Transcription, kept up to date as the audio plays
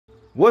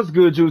What's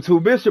good,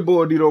 YouTube? It's your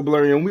boy Dito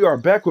Blurry, and we are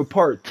back with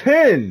part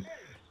 10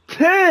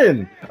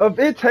 of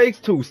It Takes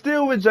Two.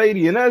 Still with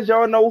JD, and as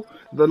y'all know,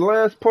 the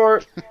last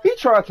part, he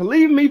tried to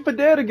leave me for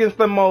dead against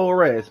them old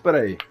rats. But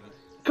hey,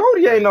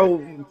 Cody ain't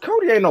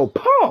no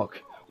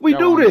punk. We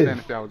do this.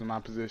 If that was in my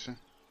position.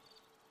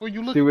 Well,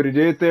 you look. See what he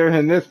did there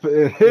in his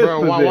Bro,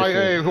 position.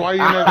 why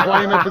you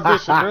in that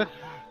position, bro?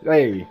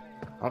 Hey,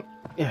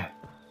 yeah.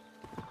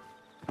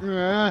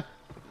 Yeah.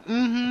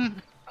 Mm-hmm.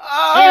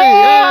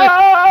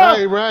 Ah!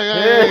 Hey, bro,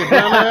 hey,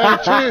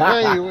 chill.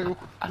 Hey,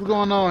 what's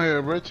going on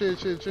here, bro? Chill.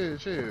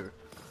 What's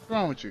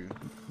wrong with you?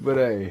 But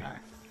hey,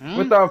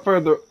 without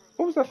further,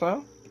 what was that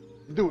sound?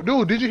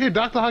 Dude, did you hear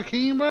Dr.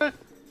 Hakeem, bro?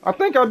 I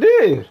think I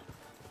did.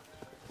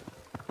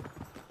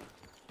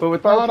 But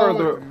without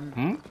further,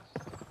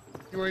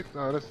 You wait.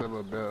 Oh, that's a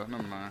little bell.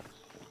 Never mind.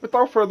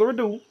 Without further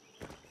ado,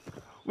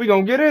 we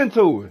gonna get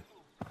into it.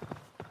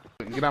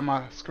 Get out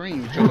my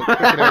screen, with your little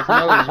crooked ass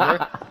nose, bro.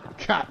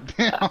 God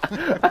damn.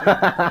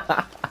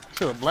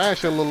 Should've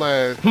blasted your little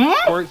ass.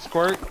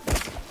 Squirt.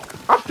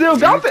 I still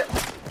got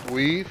that.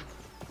 Weave.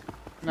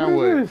 Now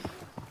what?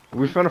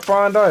 We finna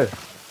find out.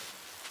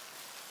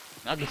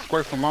 I can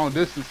squirt from long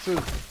distance too.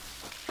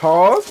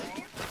 Pause.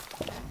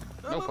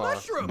 No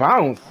pause.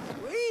 Bounce.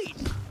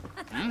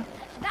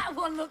 That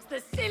one looks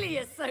the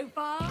silliest so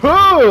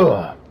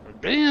far.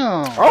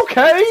 Damn.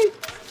 Okay.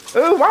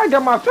 Ooh, why I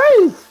got my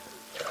face?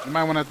 You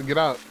might want to have to get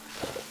out.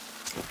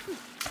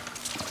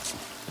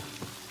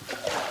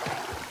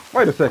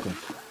 Wait a second.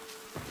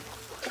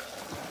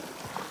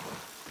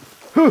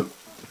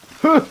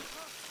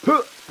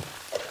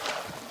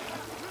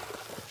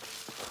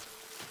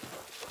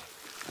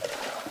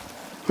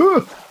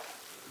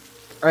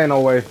 Ain't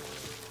no way.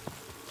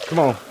 Come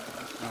on.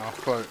 Oh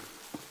fuck.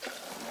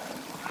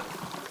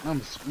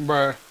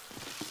 Bruh.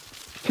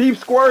 Keep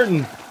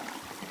squirting.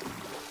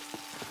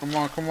 Come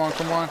on. Come on.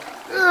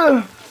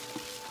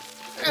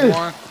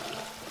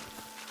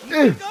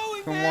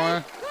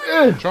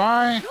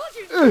 Trying.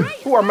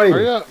 Who I made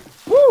Hurry it? up.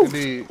 Woo.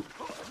 Indeed.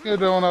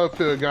 Get on up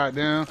here,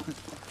 goddamn.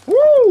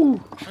 Woo.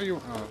 How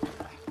you?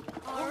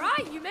 All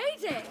right, you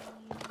made it.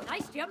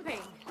 Nice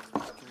jumping.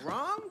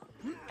 Wrong?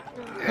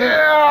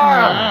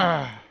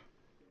 Yeah.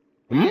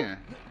 Yeah.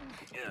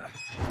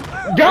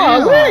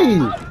 Golly.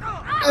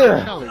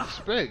 I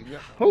expect.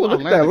 Oh,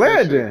 look at that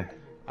landing.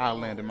 I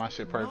landed my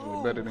shit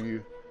perfectly better than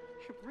you.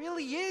 It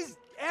really is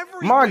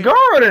everywhere. My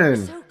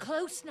garden. So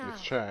close now.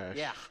 It's trash.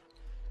 Yeah.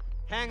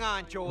 Hang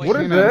on, Joey. What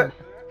is that?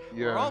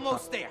 Yeah. We're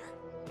almost there.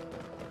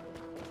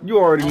 You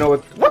already know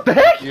it. What the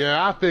heck?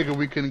 Yeah, I figured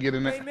we couldn't get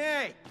in Hey, there.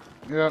 May.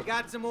 Yeah. We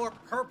got some more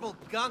purple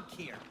gunk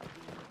here.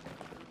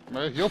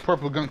 Man, it's your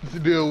purple gunk to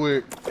deal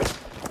with.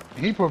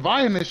 He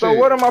providing this So shit.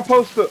 what am I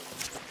supposed to?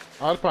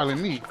 Oh, it's probably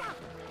me.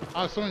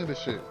 I'll swing this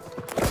shit.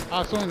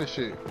 I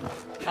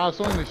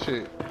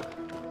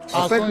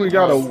think we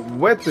gotta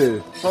wet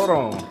this. Hold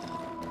on.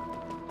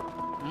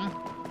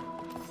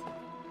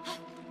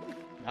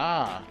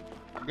 Ah,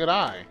 good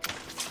eye.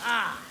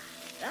 Ah,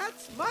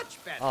 that's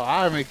much better. Oh,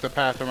 I make the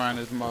path around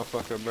this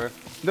motherfucker, bro.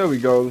 There we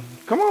go.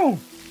 Come on.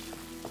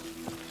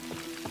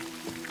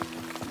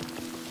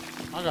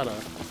 I gotta.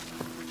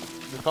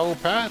 This whole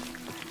path?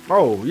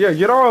 Oh yeah,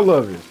 get all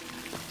of it.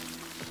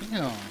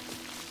 Damn.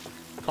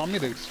 Call me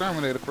the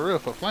exterminator for real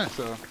for Flint,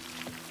 so.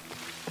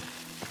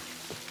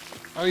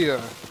 Oh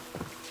yeah.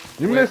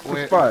 You missed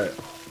the spot.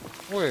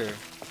 Where?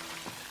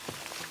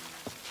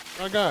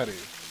 I got it.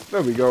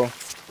 There we go.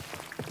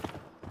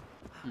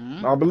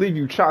 I believe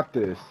you chopped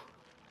this.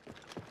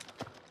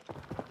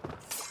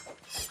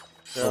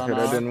 Okay,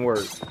 that didn't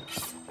work.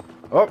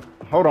 Oh,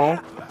 hold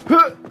on.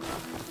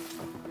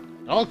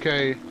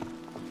 Okay.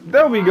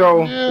 There we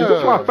go. Yeah. Is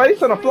this my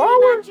face on a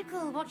flower?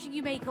 Magical watching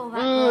you make all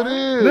that.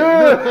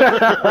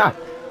 It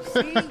is.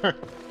 See?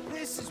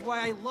 This is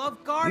why I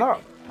love gardening. No.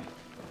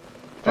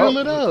 Fill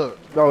it up.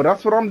 No,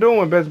 that's what I'm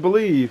doing, best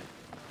believe.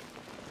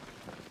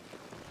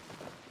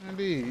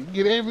 Indeed.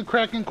 Get every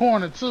crack and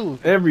corner, too.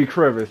 Every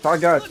crevice. I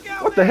got. Look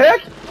out, What the man.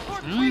 heck? More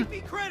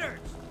creepy critters.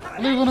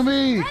 Leave it to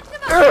me.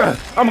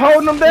 I'm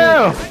holding them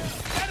down.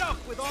 Get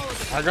up with all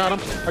of the I got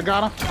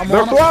him. I'm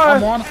They're on him.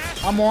 flying.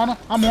 I'm on him.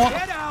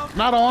 Get out.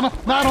 Not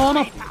on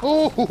him.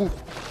 Ooh.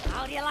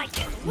 How do you like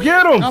it?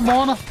 Get him. I'm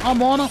on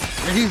him.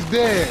 And he's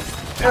dead.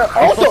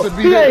 Also, supposed to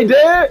be he dead. ain't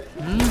dead.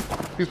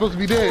 He's supposed to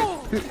be dead.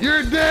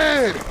 You're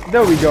dead.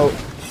 There we go.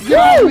 Get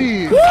off Woo!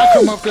 me. Woo! I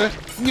come up there.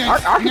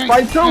 I can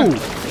fight too.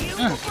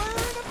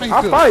 I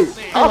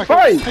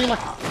fight.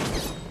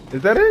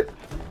 Is that it?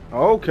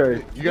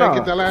 Okay. You gotta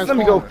get that last Let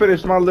me go corner.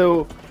 finish my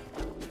little.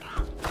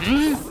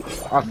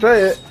 I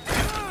said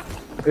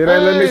it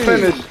ain't let me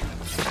finish.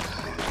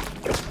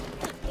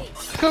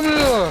 Come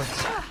here.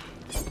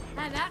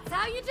 And that's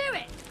how you do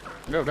it.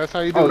 No, that's how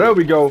you do Oh, it. there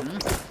we go.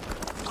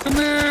 Come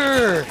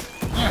here.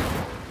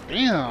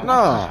 Damn.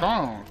 Nah. That's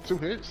strong. 2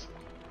 hits.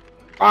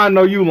 I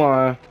know you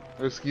lying.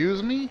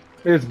 Excuse me?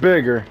 It's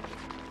bigger.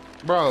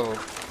 Bro.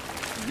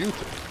 You.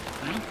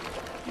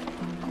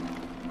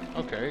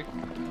 Okay.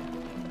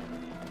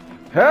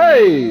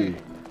 Hey.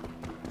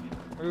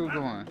 Where you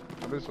going?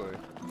 Oh, this way.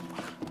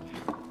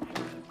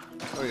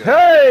 Oh yeah.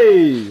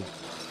 Hey!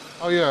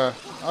 Oh yeah.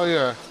 Oh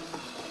yeah.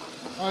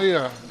 Oh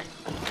yeah.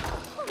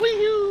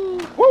 Wee-hoo!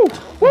 Woo!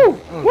 Woo!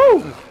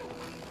 Woo!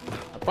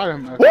 I probably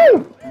him.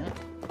 Woo!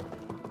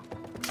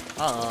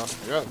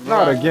 Yep.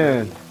 Not right.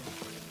 again.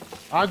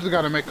 I just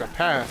gotta make a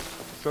pass,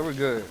 so we're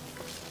good.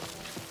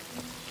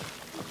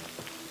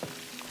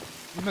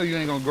 You know you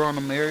ain't gonna grow in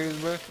them areas,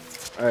 bro.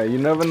 Hey, you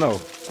never know.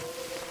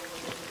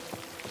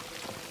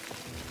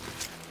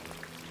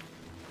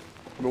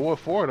 But what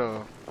for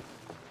though?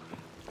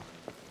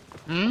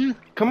 Hmm?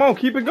 Come on,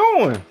 keep it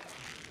going.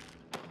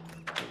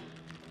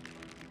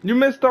 You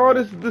missed all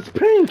this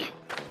pink.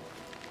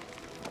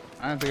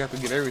 I didn't think I have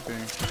to get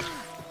everything.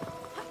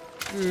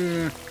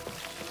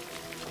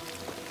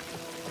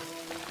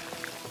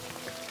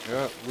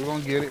 Yep, we're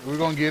gonna get it. We're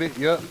gonna get it.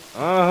 Yep.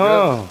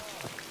 Uh-huh.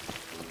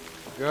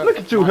 Yep. Look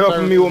at you My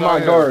helping me service with is my out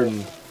here.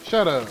 garden.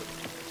 Shut up.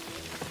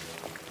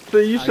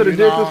 See, you should you have did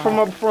know- this from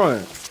up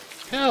front.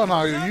 Hell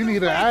no, you need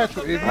to ask.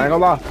 I ain't gonna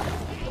lie.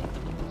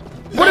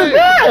 What Hey, is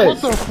that?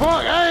 What the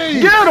fuck?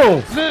 Hey! Get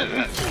him!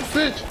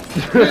 Bitch!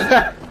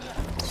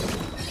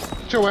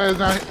 Get your ass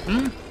down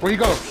here. Where you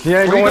go? He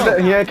ain't Where you going.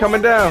 go? He ain't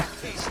coming down.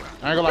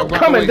 I ain't gonna like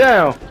Coming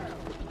down.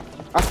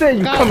 I said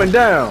you Go. coming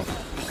down.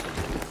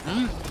 I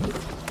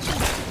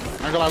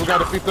ain't gonna lie, we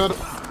gotta beat the other.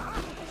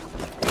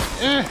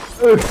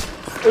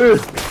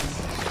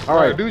 All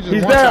right, dude just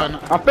he's one down.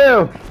 shot. I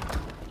fell.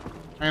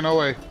 Ain't no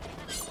way.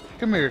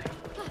 Come here.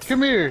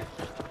 Come here.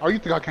 Oh, you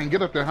think I can't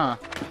get up there, huh?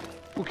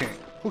 Who can't?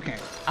 Who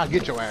can't? I'll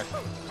get your ass.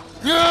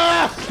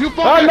 Yeah! You I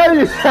fucking! know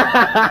you.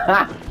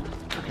 I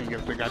can't get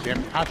up there,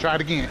 goddamn. I'll try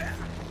it again.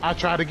 I'll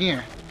try it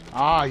again.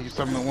 Ah, you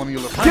summoned one of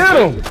your little friends.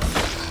 Get him.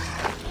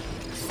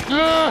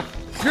 Ah,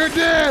 you're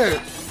dead!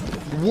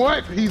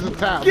 What? He's a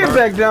tap, Get bro.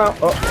 back down.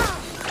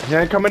 Oh, he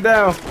ain't coming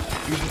down.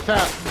 He's a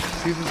tap.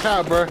 He's a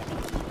tap, bro.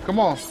 Come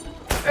on.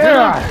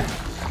 Yeah.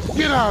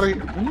 Get out of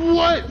here.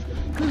 What?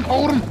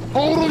 Hold him.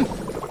 Hold him.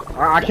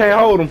 I can't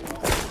hold him.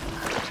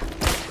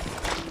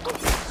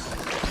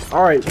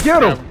 All right,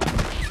 get him.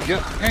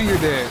 Yep, and you're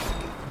dead.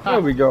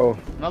 There we go.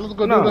 Now let's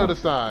go No. do the other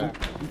side.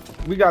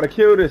 We gotta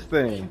kill this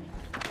thing.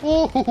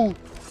 Ooh.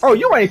 Oh,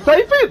 you ain't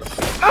safe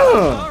it.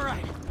 All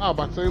right. I was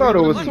about to say, Thought it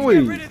was Let's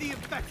sweet. get rid of the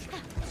infection.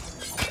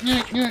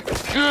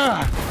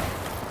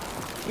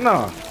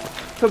 Nah,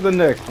 to the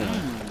next one.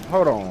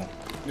 Hold on.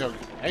 Yo,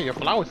 hey, your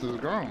flowers is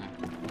grown.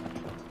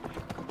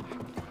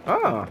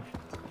 Ah.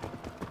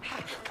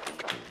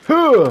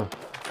 Huh.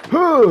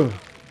 Huh.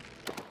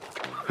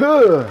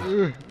 Huh.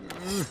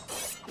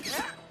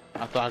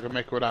 I thought I could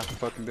make it without the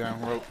fucking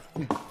damn rope.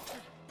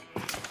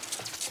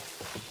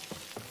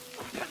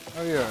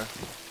 Oh yeah.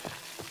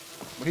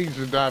 He can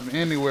just dive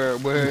anywhere,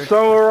 but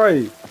So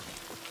alright.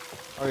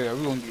 oh yeah,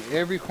 we're gonna get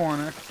every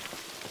corner.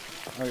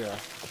 Oh yeah.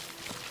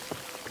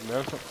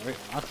 Wait,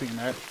 I seen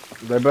that.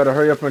 They better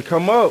hurry up and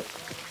come up.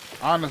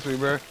 Honestly,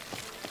 bro.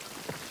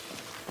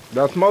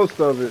 That's most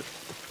of it.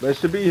 They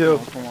should be here.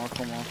 Come on,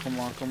 come on, come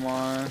on, come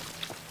on.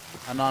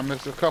 I know I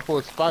missed a couple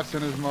of spots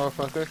in this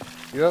motherfucker.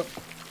 Yep.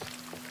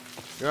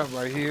 Yep,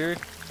 right here.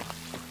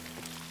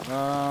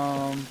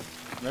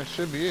 That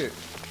should be it.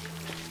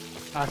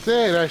 I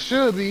said that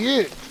should be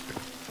it.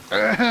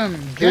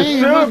 It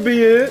Game. should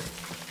be it.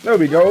 There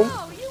we go.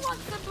 Oh, you want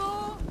some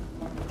more?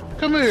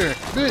 Come here,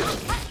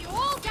 bitch. Cut you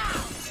all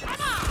down.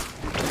 Come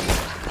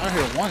on. I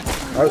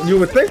hear one. You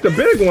would think the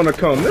big one to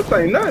come. This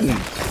ain't nothing.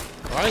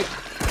 Right?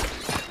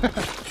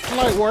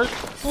 Light work.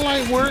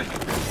 Light work.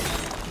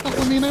 Fuck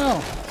with me now.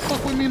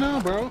 Fuck with me now,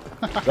 bro.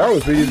 That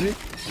was easy.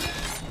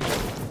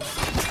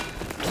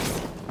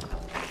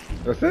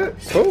 That's it.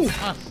 Cool.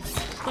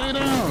 Stay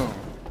down.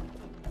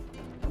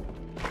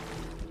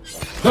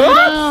 Stay Huh?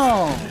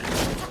 down.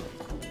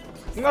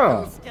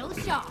 Nah. Still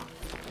sharp.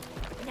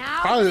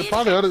 Now, Probably,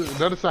 this-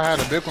 the other side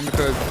had a big one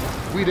because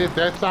we did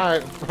that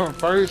side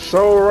first.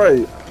 So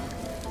right.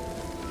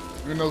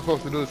 We know we're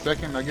supposed to do the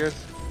second, I guess.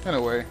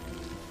 Anyway.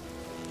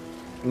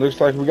 Looks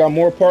like we got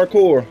more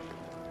parkour.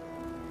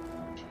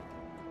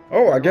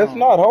 Oh, I guess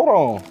not. Hold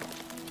on.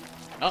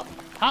 Oh,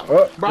 Oh, bro,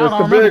 I it's don't the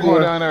remember big going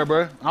one. down there,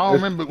 bro. I don't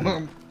remember.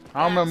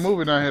 I don't remember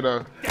moving down here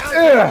though.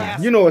 Yeah,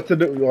 you know what to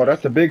do. Oh,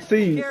 that's a big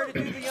seed. Care to do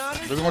the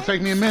honors? It's gonna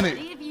take me a minute.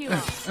 leave you.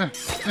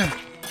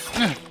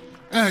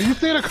 You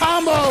see the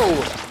combo?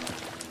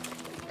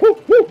 Woo,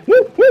 woo,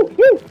 woo, woo,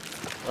 woo.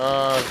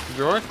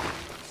 George?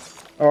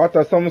 Oh, I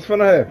thought something was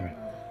finna happen.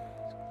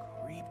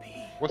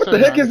 Creepy. What's What the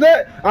heck is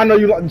that? I know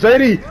you like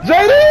JD.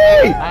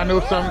 JD! I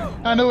knew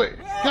something. I knew it.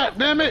 God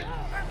damn it.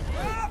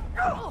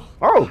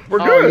 Oh,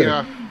 we're Oh good.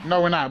 yeah.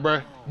 No, we're not,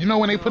 bro. You know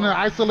when they put in an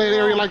isolated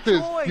area like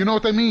this, you know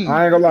what they mean.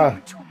 I ain't gonna lie.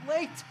 Too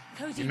late.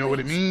 Cozy You know what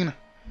it mean.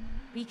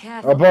 Be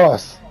careful. A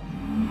boss.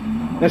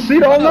 And she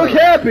don't look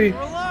happy.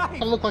 We're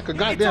alive. I look like a It's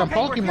goddamn okay,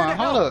 we're here to Pokemon.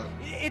 Hold help. up.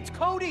 It's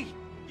Cody.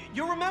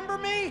 You remember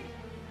me?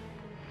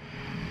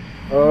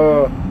 I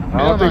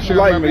don't think she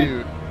like me.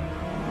 You.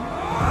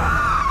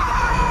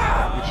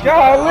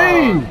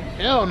 Golly!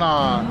 Hell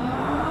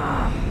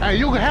nah. Hey,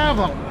 you can have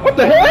them. What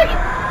the heck?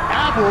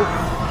 Apple.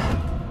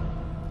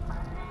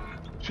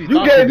 She You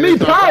thought gave she me did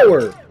something.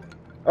 power.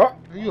 Oh,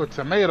 You a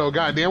tomato,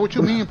 goddamn. What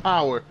you mean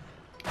power?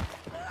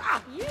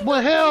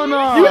 But hell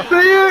no. You see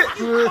it?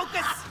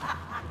 Focus.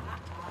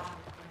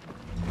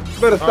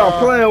 Better stop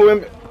playing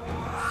with me.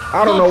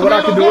 I don't know what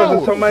I can do as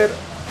a tomato.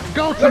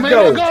 Go, Let's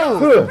tomato, go. go.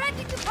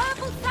 Ready to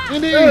purple sack.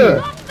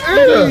 Indeed.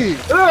 Indeed.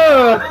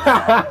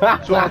 I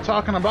That's what I'm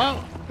talking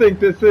about. think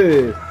this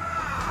is.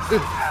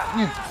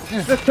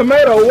 This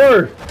tomato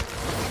worth.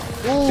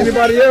 Ooh.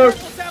 Anybody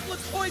else? That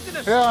looks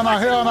poisonous. Hell no,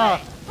 hell no.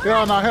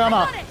 Hell no, hell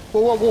no.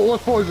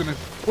 What's poisonous?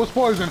 What's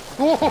poison?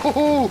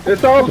 Ooh.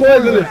 It's all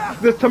poisonous.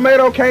 This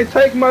tomato can't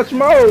take much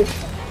more.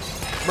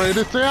 Bro,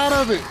 just stay out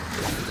of it.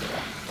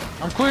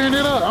 I'm clearing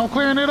it up. I'm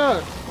clearing it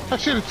up.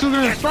 That shit is too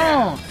damn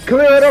strong.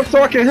 Clear it up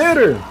so I can hit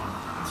her.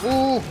 Ooh.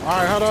 All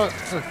right, hold up.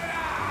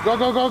 Go,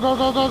 go, go, go,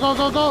 go, go, go,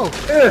 go, go.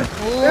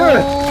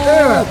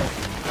 Yeah.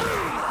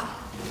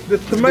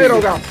 This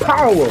tomato got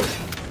power.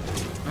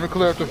 Let me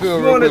clear up the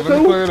field You real want quick. it Let me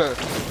too? clear it up.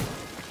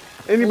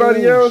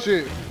 Anybody Ooh, else?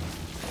 Shit.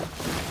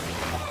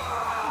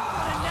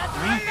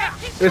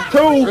 It's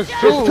two. It's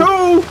It's two.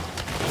 two.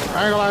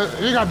 I ain't gonna lie.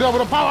 You got double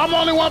the power. I'm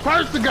only one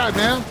person,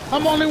 goddamn.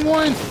 I'm only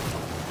one.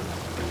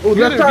 Ooh, Get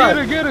left her, side. get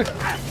her, get her.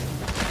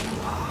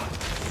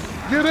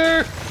 Get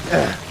her.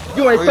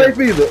 You ain't Oh, yeah. safe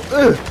either.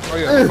 Oh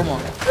yeah, come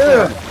on.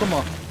 Come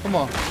on, come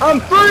on. I'm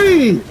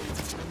free.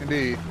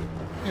 Indeed.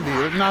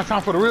 Indeed. Now it's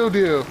time for the real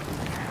deal.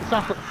 It's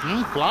time for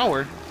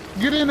flour.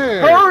 Get in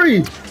there.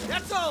 Hurry.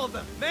 That's all of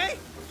them, May.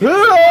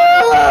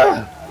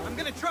 Ah! I'm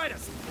gonna try to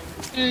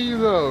Here you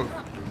go.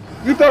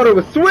 You thought it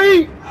was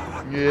sweet?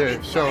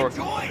 Yeah, sure.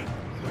 enjoy.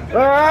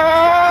 Ah!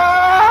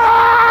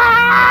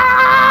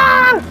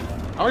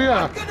 Oh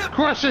yeah.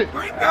 Crush it.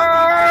 Bring back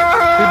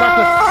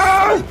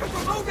Ah!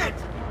 remove it.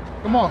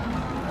 Come on.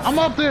 I'm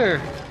up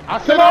there. I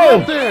said Come I'm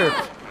on. up there.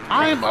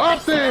 I'm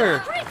up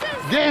there.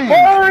 Gang.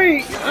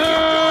 Hurry!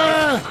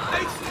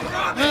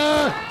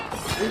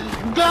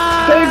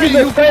 Die. Take you you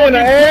to stay in the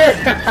air.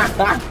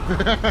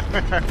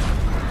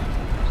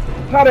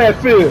 How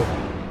that feel?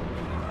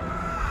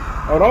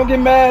 Oh, don't get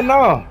mad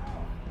now.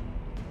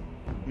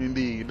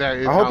 Indeed. That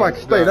is I hope how I it's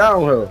can stay done.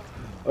 down here.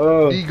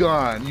 Be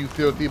gone, you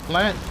filthy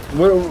plant.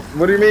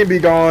 What do you mean be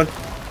gone?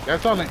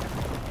 That's on it.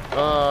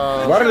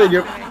 Why did they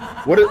get?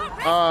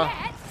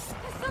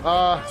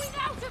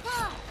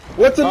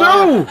 What to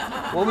do?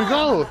 Where we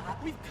go?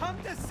 We've come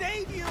to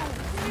save you.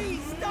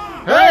 Please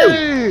stop.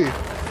 Hey!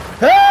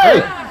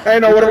 Hey!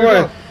 Ain't know what it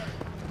was.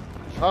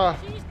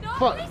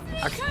 Fuck.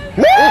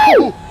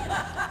 Woo!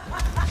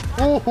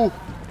 Ooh.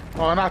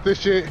 Oh, not this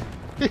shit.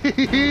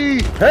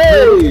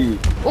 Hey!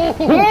 Ooh.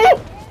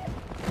 Woo!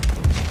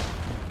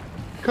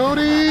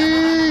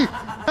 Cody!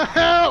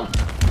 Help!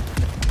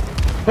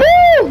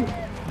 Woo!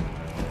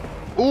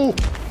 Ooh.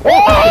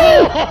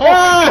 Oh!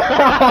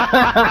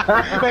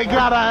 They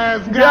got our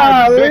ass.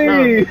 Golly!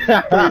 Damn.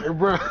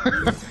 Bro.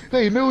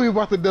 They knew we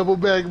about to double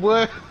back,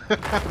 boy.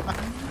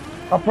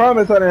 I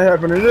promise that ain't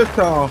happening this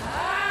time.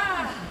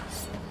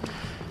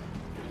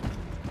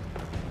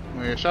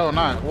 Yeah, sure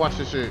not. Watch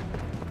this shit.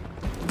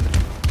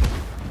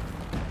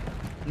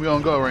 We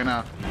gonna go right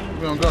now.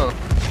 We gonna go.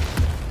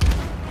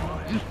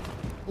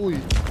 Ooh,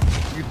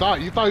 you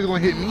thought you was gonna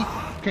hit me?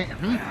 Can't.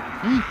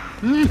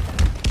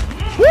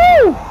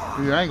 Woo!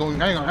 Yeah, I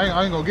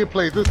ain't gonna get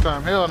played this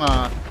time. Hell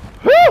nah.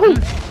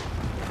 Woo!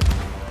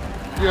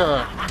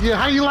 Yeah.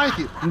 How you like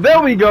it?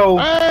 There we go.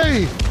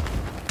 Hey.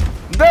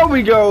 There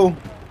we go.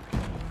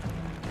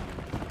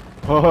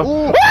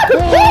 Ooh.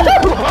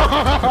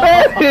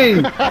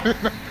 Hey!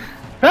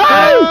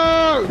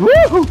 Hey!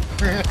 Woo!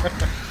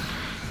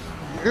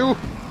 Ew.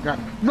 God.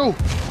 No.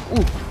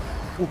 Ooh.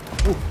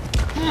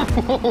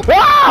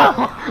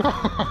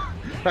 Ah!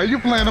 Hey, you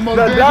playing the most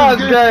The dangerous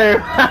Dodge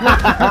game.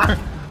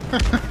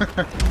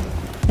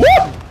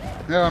 Woo!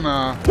 Hell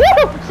nah.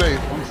 Woo!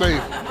 I'm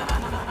safe.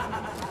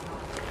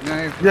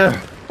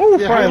 Yeah. Ooh,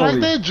 Yeah, how you like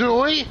finally. that,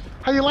 Joy?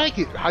 How you like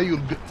it?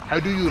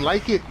 How do you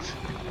like it?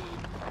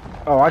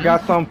 Oh, I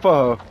got something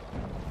for her.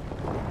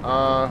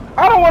 Uh,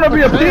 I don't want to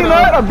be a Potato.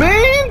 peanut, a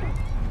bean.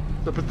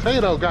 the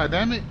potato,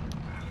 goddammit.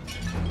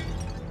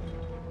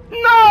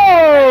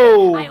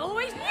 I No!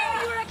 always knew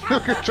you were a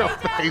Look cat. at your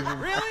face.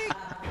 Really?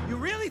 You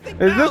really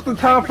think? Is this the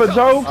time for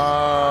jokes?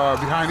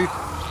 Behind it.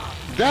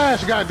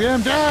 Dash,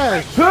 goddamn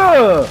dash.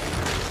 Huh.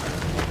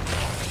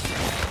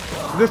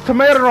 This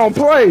tomato don't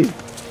play.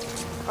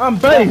 I'm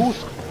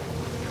base.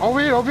 Over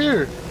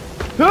here.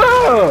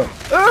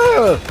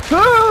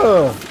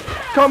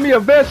 Call me a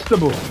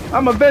vegetable.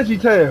 I'm a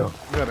veggie tail.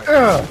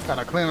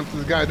 Gotta clean up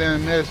this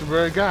goddamn mess,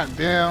 bro.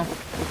 Goddamn.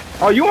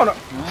 Oh, you wanna?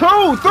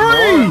 2,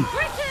 3.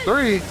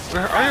 3.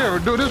 Right here,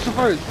 do this one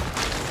first.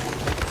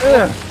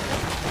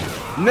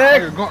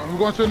 Next. We're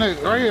going to the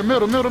next. Right here,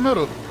 middle.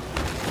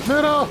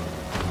 Middle.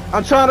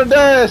 I'm trying to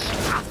dash.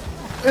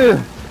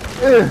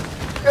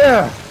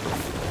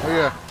 Oh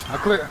yeah,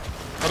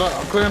 hold up,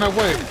 I'm clearing that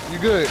way. You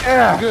good?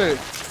 Yeah. You good?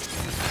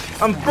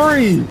 I'm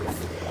free.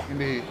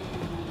 Indeed.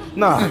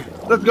 Nah,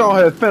 let's go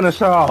ahead and finish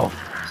her off.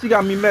 She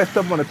got me messed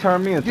up when it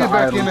turned me into Get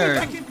back idol. in there.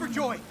 Back in for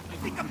Joy. I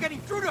think I'm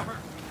getting through to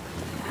her.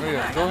 Oh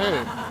yeah, go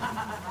ahead.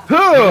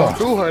 Huh.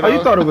 her, Oh, you though.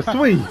 thought it was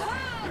sweet.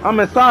 I'm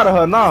inside of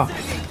her now.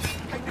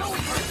 I know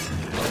it hurts.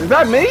 Is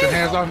that me? Get your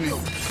hands off me.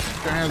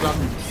 your hands off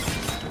me.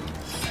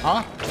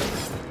 Huh?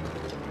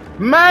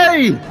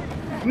 May!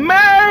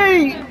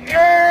 May!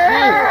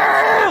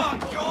 Oh,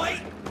 Joy!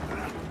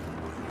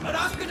 But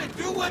I'm gonna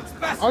do what's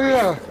best Oh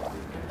yeah.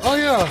 Oh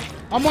yeah.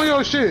 I'm on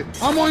your shit.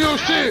 I'm on your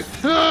shit.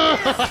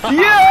 Yeah!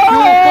 You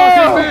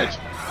fucking bitch.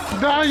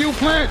 Die, you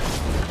plant.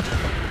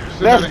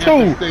 That's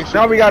two.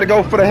 Now we gotta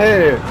go for the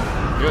head.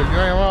 Yeah, you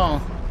ain't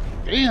wrong.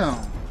 Damn.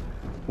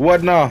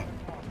 What now?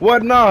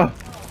 What now?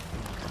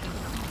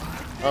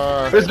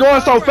 It's You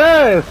going so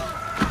fast.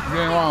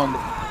 ain't wrong.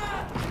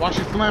 Why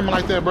she slamming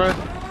like that, bruh?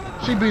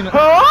 She being a...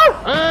 Huh?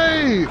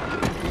 Hey!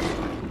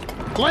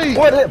 Play!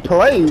 What it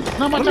played?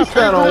 How much Let me I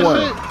stand paid on for one.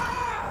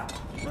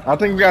 that I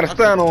think we gotta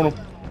stand on him.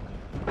 shit?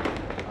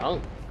 Oh.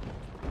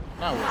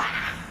 That was...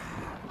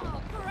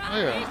 Oh, crap,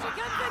 Yeah. here she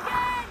comes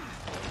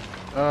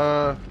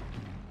again!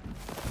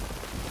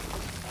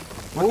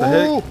 What the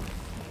heck?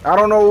 I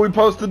don't know what we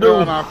supposed to do.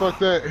 No, nah, fuck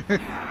that.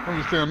 I'm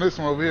just saying this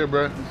one over here,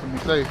 bruh. This one be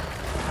safe.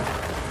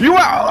 You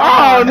out?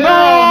 Oh,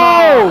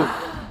 no!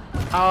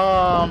 I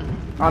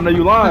know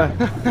you lying.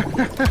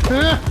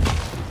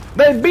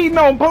 They beating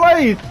on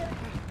police.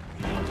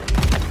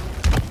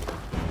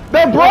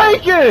 They're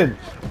breaking.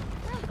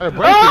 Hey,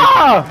 break it.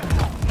 Ah!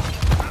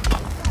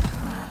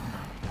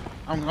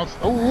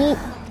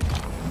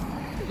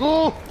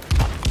 Oh,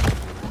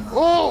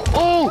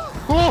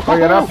 Oh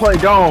yeah, that play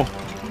gone.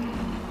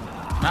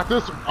 Not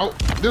this one. Oh,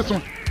 this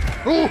one.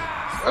 Oh,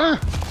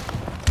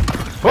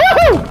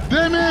 Woo!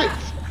 damn it!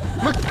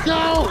 Look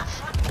out!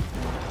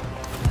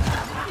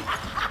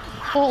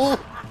 Oh,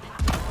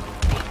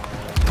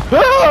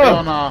 hell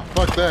Ah! nah,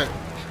 fuck that.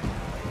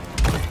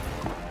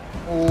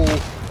 Oh,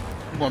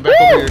 I'm going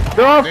back over Woo! here.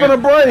 They're off Damn. in a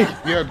break.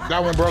 Yeah,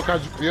 that one broke.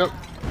 Yep.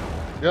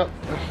 Yep.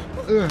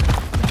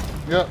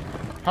 Yep.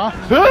 Huh?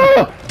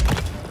 Ah!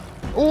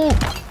 Ooh.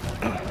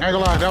 Ain't gonna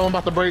lie, that one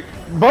about to break.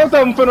 Both of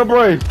them finna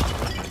break.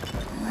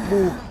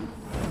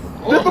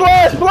 This the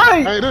last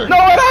play. Hey, this- No,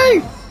 it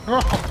ain't.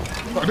 Oh,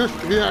 this,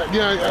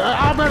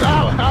 yeah. I'm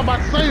about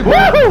to save Woo!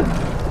 it.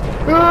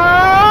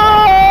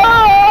 Ah!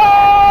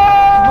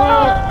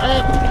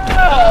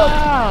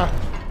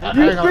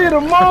 You see the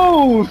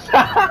moves.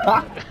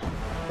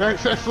 That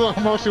slow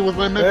motion was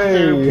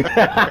unnecessary.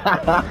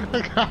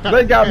 Hey.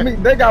 They got me.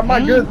 They got my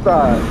good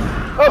side.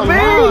 A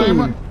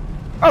beam.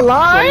 A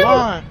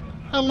line.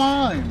 A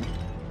line.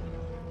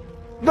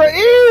 The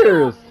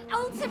ears.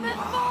 Ultimate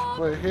form!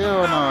 But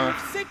hell no.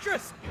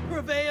 Citrus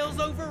prevails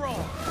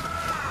overall.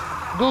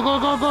 Go.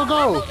 All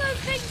those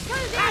things,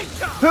 Cody!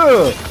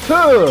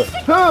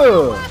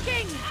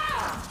 Working!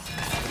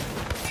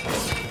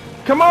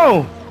 Come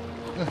on.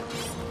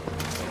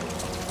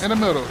 In the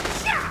middle.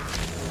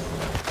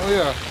 Oh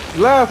yeah.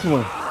 Last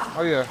one.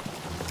 Oh yeah.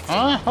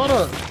 Huh? Hold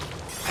up.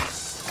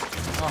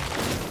 Oh.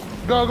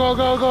 Go.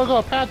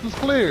 Path is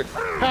clear.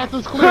 Path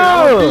is clear.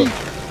 LSD.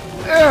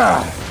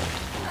 Yeah.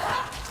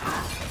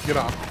 Get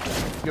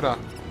off.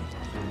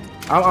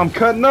 I'm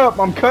cutting up.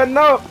 I'm cutting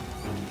up.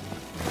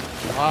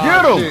 Ah,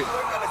 Get 'em. shit. We're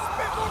gonna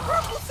spit more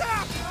purple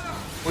sap.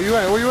 Where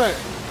you at?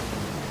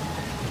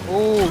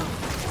 Oh.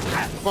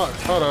 Fuck.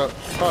 Hold up.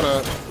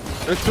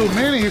 There's too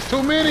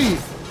many.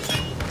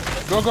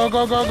 Go.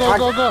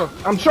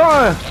 I'm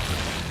trying.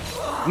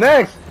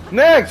 Next.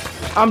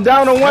 I'm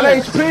down to 1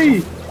 Next.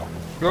 HP.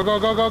 Go.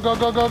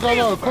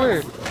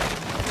 Clear.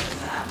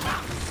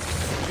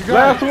 You got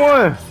Last it.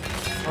 one.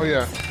 Oh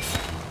yeah.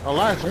 The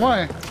last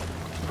one.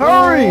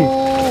 Hurry.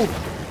 Oh.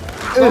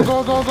 Go.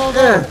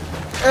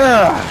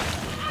 Yeah.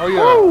 Oh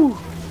yeah. Woo.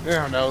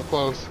 Damn, that was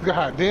close.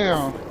 God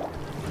damn.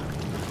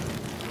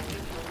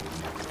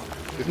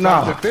 It's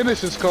Nah. time to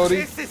finish this, Cody.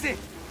 This is it.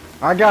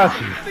 I got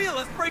you. Feel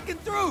us breaking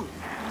through.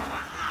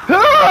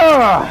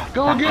 Ah!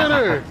 Go get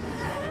her.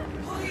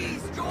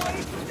 Please, Joy.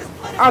 Just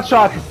let I us.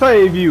 tried to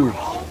save you.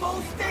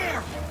 Almost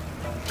there.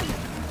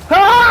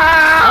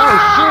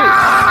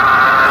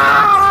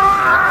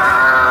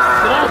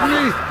 Get off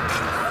me.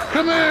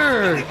 Come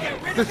here.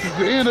 This is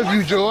the end of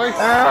you, Joy. This is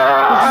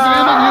the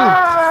end of you.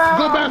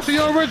 Go back to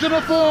your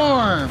original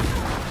form.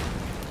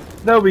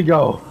 There we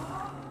go.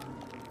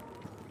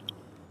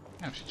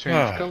 Damn, she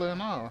changed color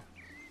and all.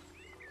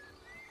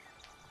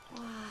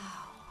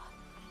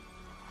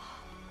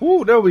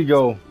 Ooh, there we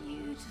go.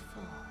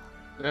 Beautiful.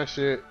 That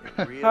shit.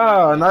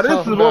 Ah, now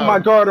this is what my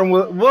garden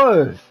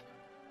was.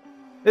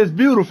 It's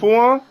beautiful,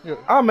 huh? Yeah.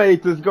 I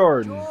made this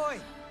garden. Joy,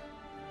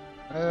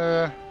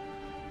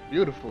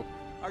 Beautiful.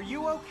 are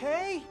you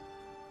okay?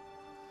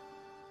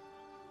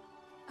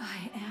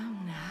 I am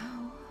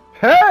now.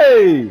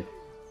 Hey,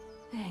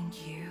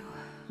 Thank you.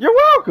 you're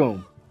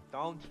welcome.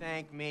 Don't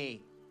thank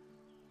me.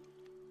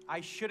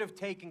 I should have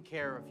taken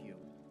care of you.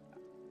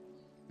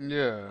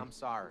 Yeah. I'm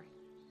sorry.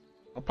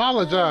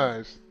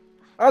 Apologize.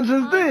 I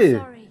just did.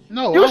 Sorry.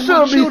 No, You I should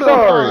want be you to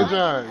sorry. I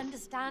apologize.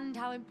 understand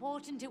how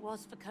important it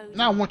was for Cody.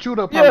 Now I want you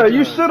to Yeah, apologize.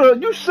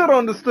 you should have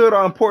understood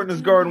how important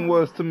this garden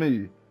was to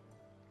me.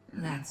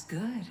 That's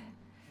good.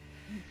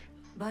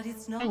 But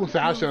it's not. I gonna say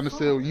I should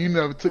understand when you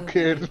never took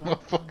care of this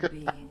motherfucker.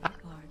 Being a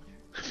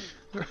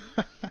partner.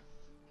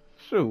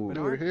 Shoot.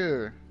 We're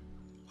here.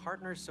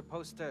 Partner's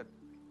supposed to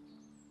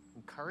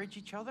encourage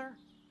each other?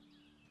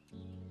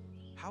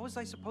 How was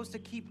I supposed to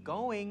keep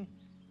going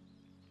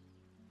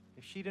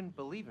if she didn't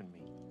believe in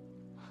me?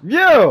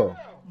 Yeah.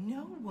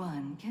 No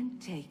one can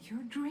take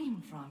your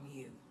dream from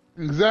you.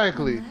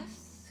 Exactly.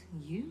 Unless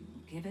you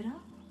give it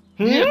up.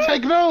 Yeah,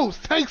 take notes.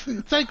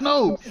 Take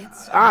notes.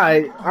 It's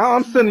Alright,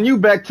 I'm sending you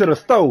back to the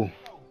store.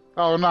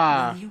 Oh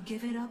nah. Will you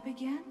give it up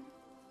again?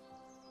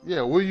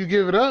 Yeah, will you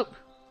give it up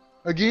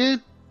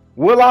again?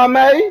 Will I,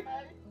 May?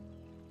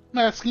 I'm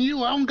asking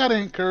you. I don't gotta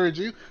encourage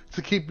you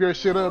to keep your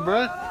shit up,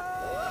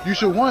 bruh. You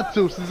should want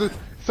to, since it's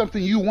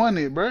something you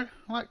wanted, bruh.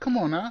 Like, come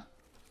on now.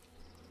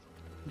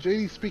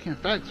 JD's speaking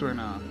facts right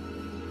now.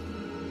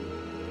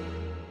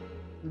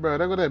 Bruh,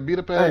 that go that beat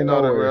up ass Ain't no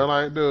daughter, way. bruh.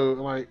 Like, dude,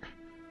 like,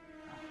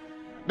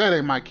 that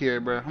ain't my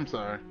kid, bruh. I'm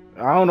sorry.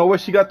 I don't know where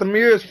she got the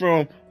mirrors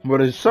from,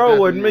 but it sure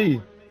wasn't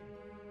me.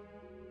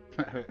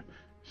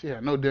 She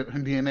had no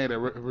DNA that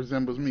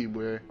resembles me,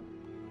 boy.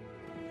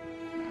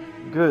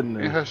 Ain't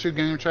Goodness. her shit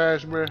game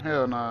trash, bruh?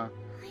 Hell nah.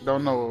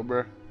 Don't know her,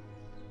 bruh.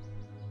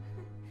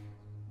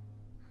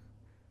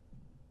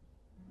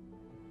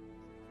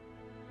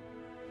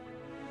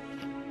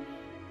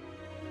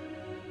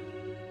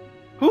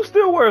 Who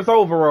still wears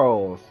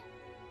overalls?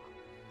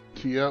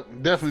 Yep,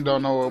 definitely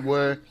don't know her,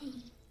 boy.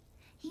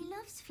 He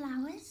loves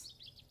flowers.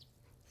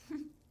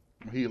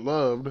 He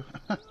loved.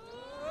 Huh?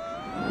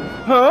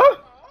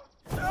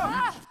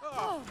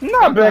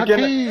 Not back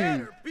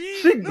in.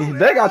 Hakeem,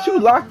 They got you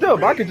locked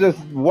up. I could just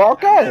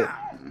walk out.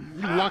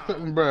 you locked up,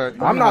 bruh.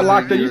 I'm not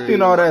locked up. You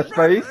seen all that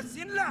space?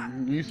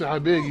 You see how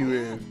big you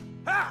is.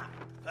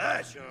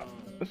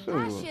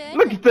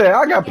 Look at that.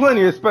 I got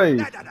plenty of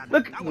space.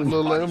 Look. I'm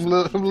little ass.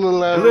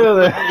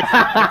 Little.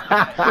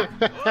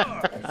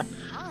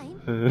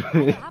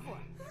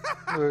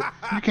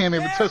 You can't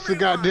even touch the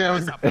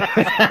goddamn.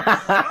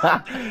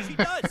 She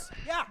does.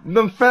 Yeah.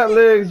 Them fat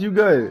legs you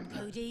got.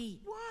 Cody.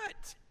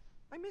 What?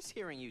 I miss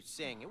hearing you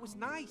sing. It was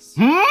nice.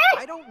 Hmm?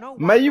 I don't know.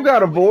 May, you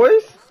got a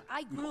voice?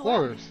 I grew Of up.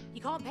 course.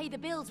 You can't pay the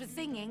bills with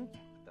singing.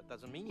 That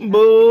doesn't mean you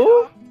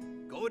Boo.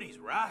 Cody's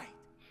right.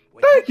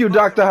 When Thank you, give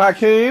up Dr. your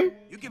Hakeem. passion,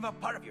 you give up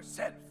part of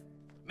yourself.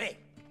 May,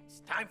 it's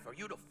time for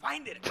you to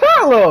find it.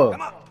 Tell her.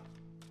 Come on.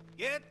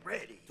 Get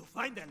ready to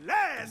find the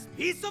last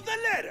piece of the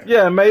letter.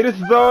 Yeah, May, this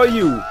is all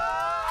you.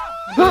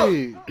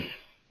 Hey,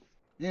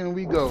 in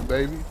we go,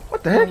 baby.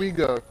 What the Here heck? we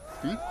go.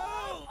 Ugh.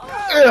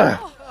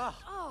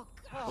 Oh,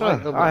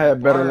 God. I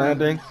had better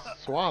landings.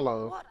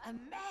 Swallow. What a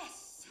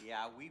mess.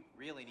 Yeah, we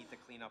really need to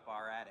clean up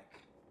our attic.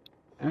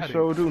 We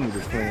sure do need to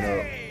clean up.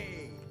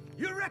 Hey,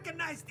 you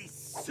recognize this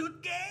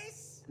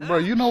suitcase? Bro,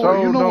 you know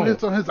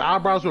So what his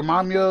eyebrows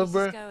remind me of,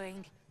 This is bro?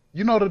 going.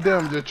 You know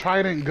the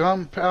Trident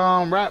gum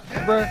raps,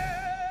 bro?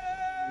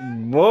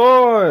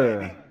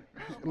 Boy.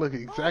 Look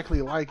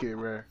exactly like it,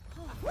 bro.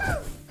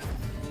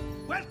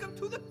 Welcome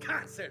to the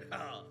concert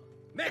hall.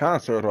 May,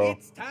 Concert hall.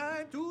 It's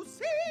time to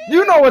sing.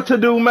 You know what to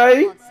do,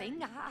 May. Can't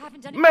sing. I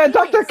haven't done it Man,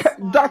 for years.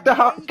 Dr.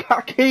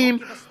 Hakeem,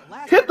 Give us the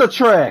last hit the word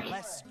track.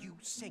 Unless you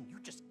sing, you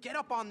just get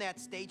up on that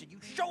stage and you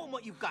show them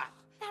what you've got.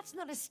 That's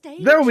not a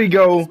stage. There we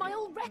go. It's my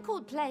old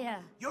record player.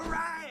 You're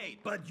right,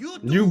 but you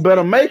You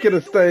better make it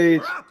a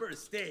stage. Proper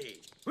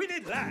stage. We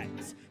need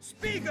lights,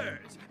 speakers.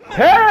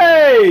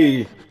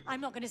 Hey!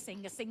 I'm not going to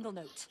sing a single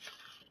note.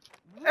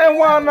 And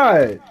why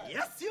not?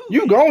 Yes,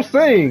 You gon'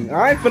 sing.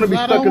 I ain't finna be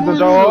Not stuck as on a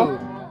dog.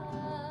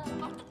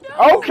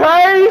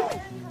 Okay.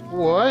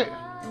 What?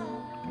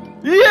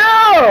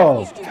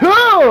 Yeah.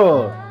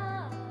 Huh.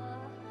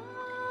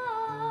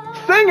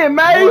 Sing it,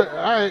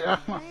 May.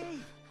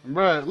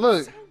 Bro,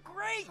 look.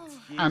 Great.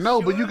 I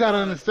know, but you gotta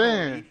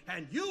understand.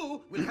 And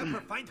you will help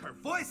her find her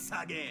voice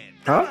again.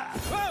 Huh?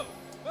 Whoa,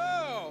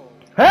 whoa.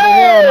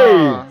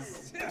 Hey.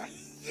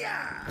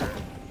 Yeah.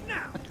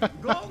 Now,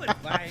 go and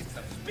find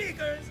some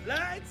speakers,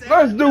 lights, and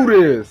Let's do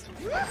this.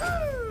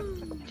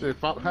 Woohoo! Shit,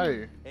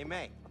 hey. Hey,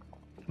 May.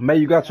 May,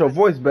 you got your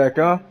voice back,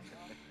 huh?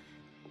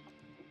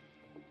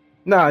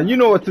 Nah, you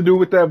know what to do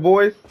with that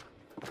voice.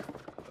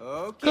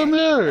 Okay. Come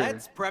here.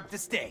 Let's prep the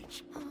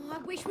stage. Oh, I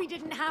wish we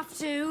didn't have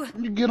to.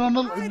 You get on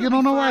the It'll get be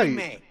on the fine, right.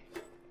 May.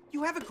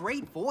 You have a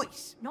great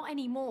voice. Not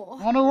anymore.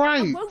 On the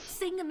I right. won't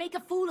sing and make a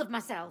fool of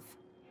myself.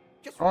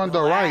 Just On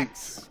the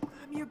relax.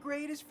 I'm your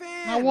greatest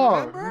fan. Now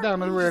walk remember? down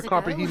the Ages red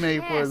carpet ago, he made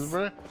for us, yes.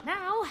 bro.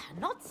 Now,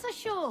 not so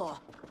sure.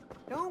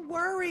 Don't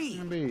worry.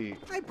 Indeed.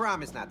 I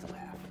promise not to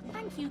laugh.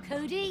 Thank you,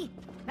 Cody.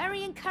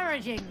 Very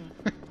encouraging.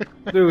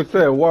 Dude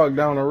said walk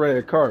down the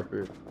red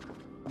carpet.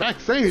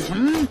 Backstage,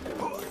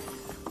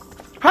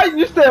 How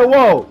you said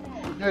walk?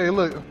 Hey,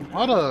 look,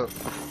 hold up.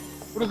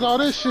 What is all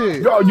this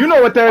shit? Yo, you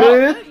know what that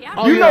is?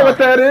 Oh, You know yeah. what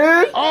that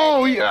is?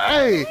 Oh, yeah,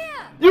 hey.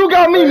 You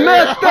got me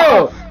messed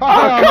up.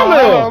 Oh, come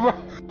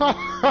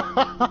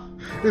here.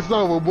 It's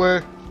over,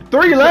 boy.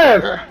 3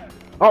 left.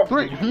 Oh,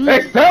 Three.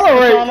 accelerate. That's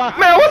all I-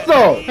 Man, what's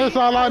up? That's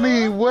all I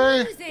need,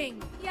 boy.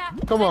 Losing. Yeah.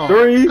 Come on.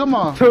 3, Come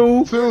on.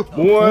 2, 2,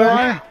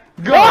 1.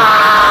 Go.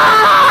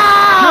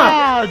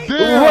 Ah! God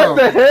damn. What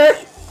the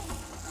heck?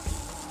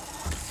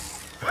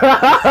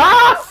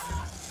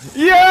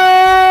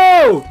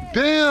 Yo!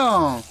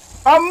 Damn.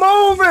 I'm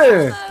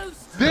moving!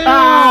 Close. Damn.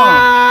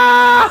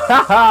 Ah!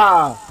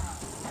 Hold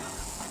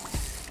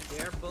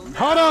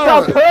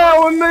Stop on.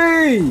 playing with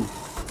me!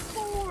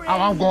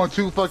 I'm going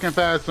too fucking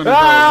fast on this road,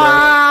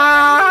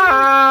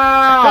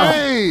 Ah! bro.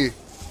 Hey,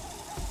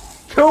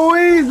 Too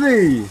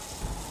easy!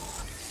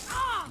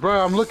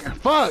 bro, I'm looking.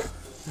 Fuck.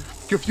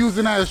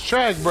 Confusing ass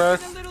track, bro.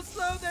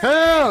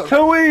 Hell,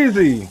 Too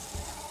easy!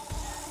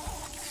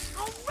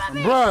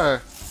 bro.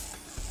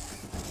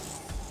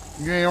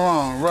 You ain't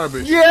wrong.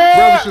 Rubbish.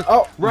 Yeah! Rubbish is,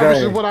 Oh, rubbish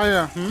dang. is what I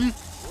am. Hmm?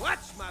 Watch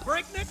my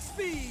breakneck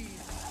speed.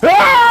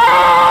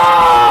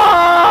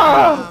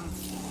 Ah!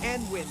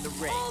 And win the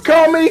race.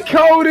 Call me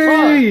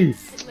Cody!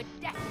 Fuck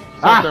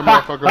that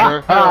motherfucker,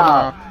 bro. Hell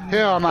no.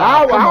 Hell no.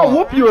 Come I'll on.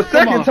 whoop you a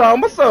second on.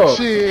 time. What's up?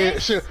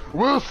 Shit.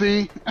 We'll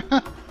see.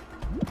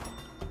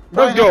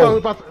 Let's go.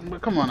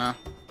 Come on now.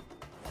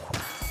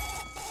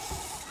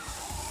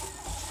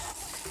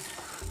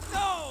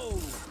 No!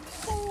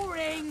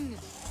 Boring!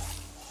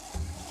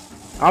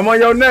 I'm on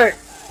your neck.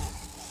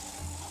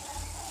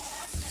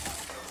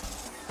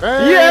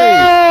 Hey!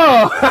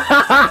 Yeah!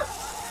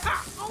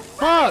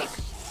 Fuck!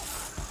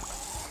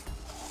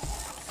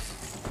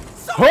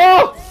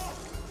 Huh?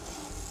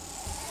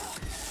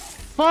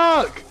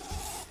 Fuck!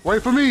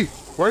 Wait for me!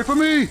 Wait for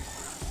me!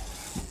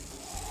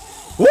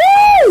 Woo!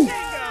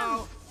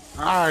 Bingo!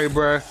 Alright,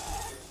 bruh.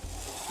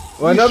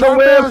 Another sharp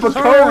win ass for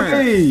turns.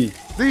 Cody.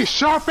 These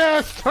sharp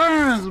ass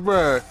turns,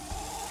 bruh.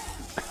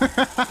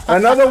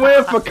 Another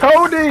win for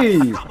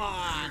Cody. Come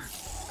on!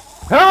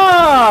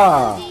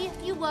 Ha! Cody,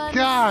 you won.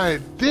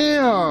 God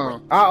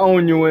damn! I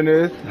own you in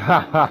this.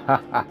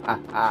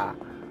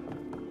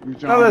 You Now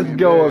join let's me,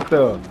 go man. up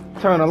there.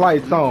 Turn the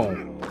lights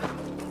on.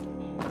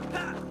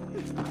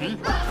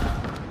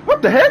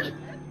 What the heck?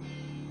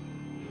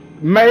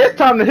 Man, it's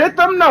time to hit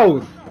them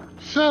nose.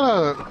 Shut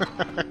up!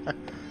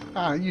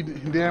 Ah, you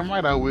damn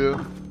right I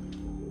will.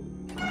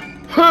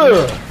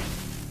 Huh.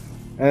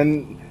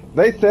 And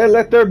they said,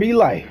 let there be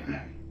light.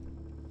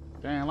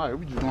 Damn right,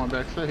 we just going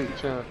backstage,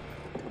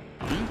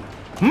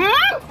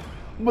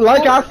 Hmm?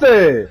 Like I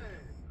said.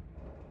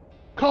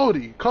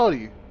 Cody.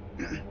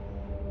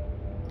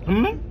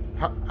 Hmm?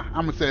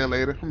 I'ma say it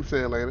later.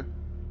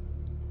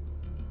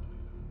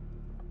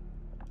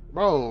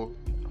 Bro,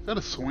 is that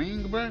a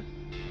swing, bro?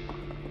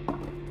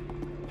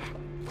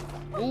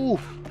 Ooh.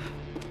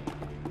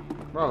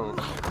 Bro.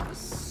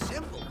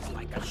 Simple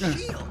like a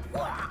shield.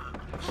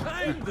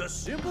 I'm the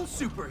simple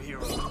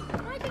superhero.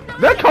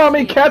 They call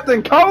me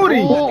Captain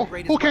Cody. Oh,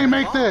 who can't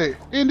make that?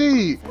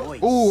 Indeed.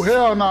 Ooh,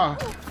 hell nah.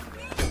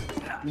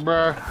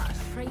 Bruh.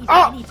 Crazy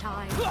Ah!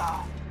 anytime.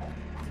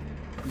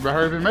 You better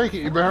hurry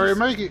and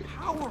make it.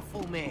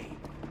 Powerful May.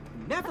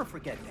 Never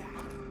forget that.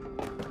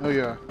 Oh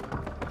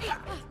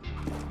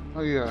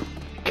yeah.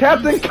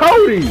 Captain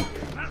Cody.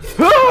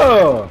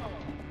 Huh.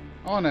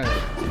 On that.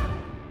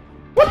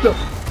 What the?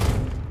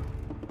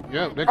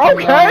 Yep. That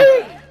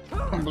Okay.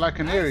 Black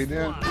Canary,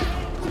 there.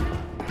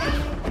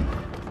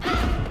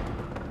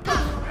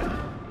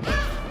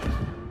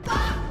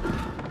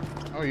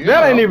 Oh yeah.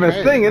 That ain't even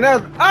okay. singing.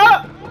 That's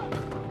up.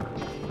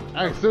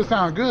 Hey, still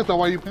sound good though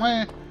while you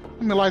playing.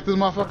 Let me light this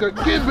motherfucker.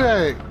 Get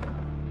back.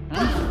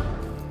 Huh?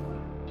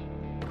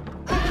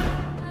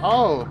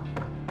 Oh.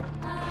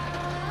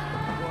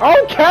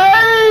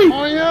 Okay.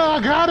 Oh yeah, I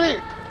got it.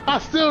 I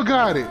still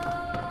got it.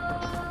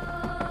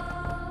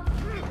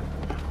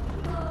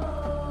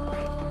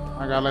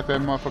 I gotta let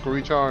that motherfucker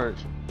recharge.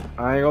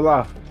 I ain't gonna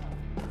lie.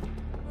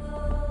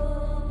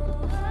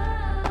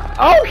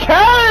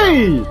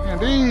 Okay.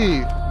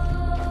 Indeed.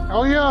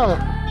 Oh yeah.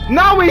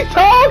 Now we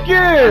talking.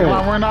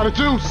 I'm running out of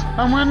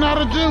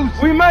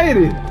juice. We made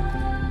it.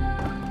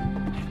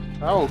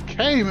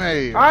 Okay,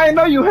 man. I ain't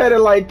know you had it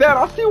like that.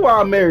 I see why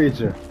I married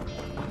you.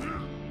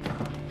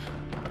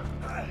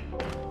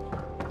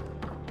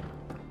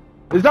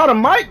 Is that a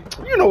mic?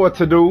 You know what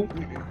to do.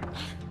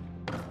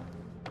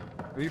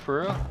 Are you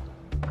for real?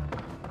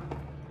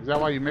 Is that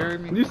why you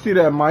married me? You see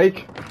that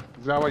mic?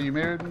 Is that why you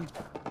married me?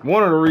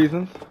 One of the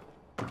reasons.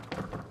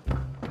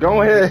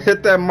 Go ahead and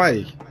hit that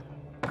mic.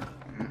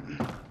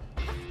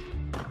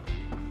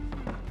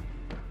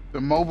 The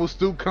mobile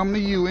stoop come to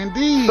you,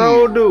 indeed.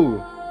 So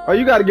do. Oh,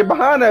 you gotta get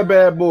behind that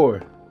bad boy.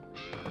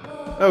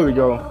 There we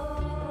go.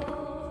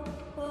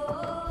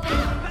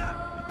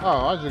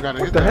 Oh, I just gotta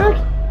What hit the that.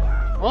 heck?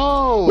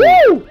 Whoa!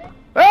 Woo!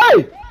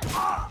 Hey!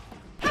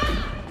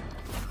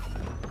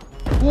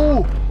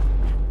 Woo!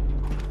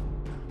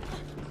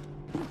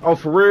 Oh,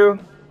 for real?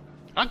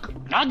 I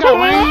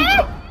got range.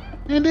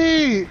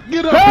 Indeed.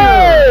 Get up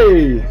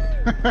Hey!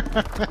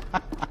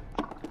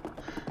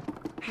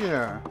 here.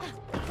 Yeah.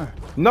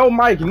 No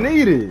mic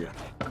needed.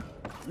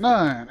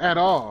 None at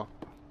all.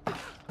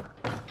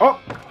 Oh,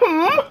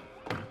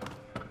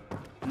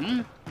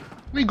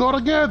 We go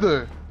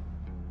together.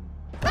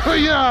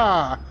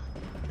 Yeah.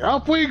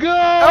 Up we go.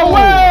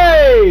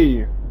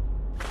 Away!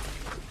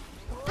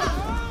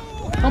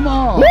 Come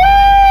on.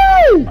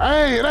 Woo!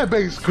 Hey, that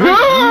bass crazy.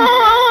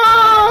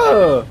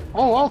 Ah!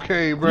 Oh,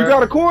 okay, bro. You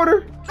got a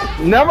quarter?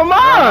 Never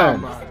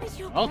mind.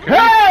 Okay.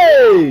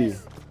 Hey!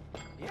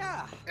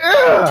 Yeah,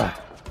 Yeah.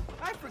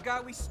 I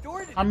forgot we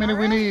stored it. How many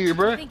we alright? need,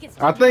 bro? Think it's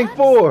I think too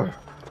 4.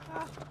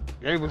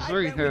 Gave us I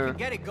 3 bet we here. can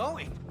get it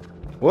going.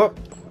 Well,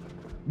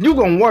 you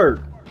gonna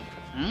work.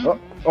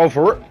 Oh,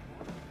 for it?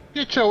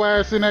 Get your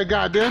ass in there,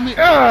 goddammit.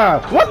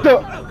 Ah, what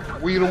the?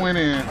 We the win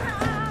in.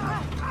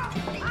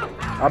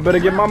 I better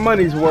get my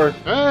money's worth.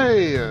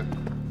 Hey!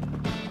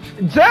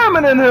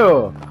 Jamming in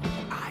here.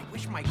 I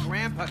wish my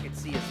grandpa could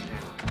see us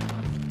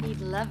now. He'd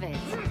love it.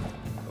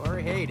 Or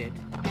hate it.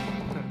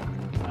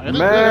 This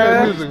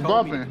Man. music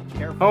Told me to bumping. be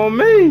careful. On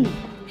me.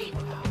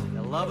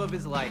 The love of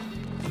his life.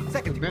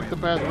 Second to Bent the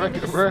grandpa. bad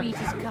record, bro.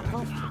 Sweetest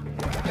couple.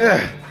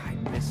 Eh. I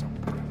miss him.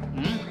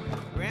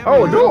 Hmm? Grandma,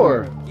 Oh, a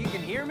door. You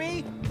can hear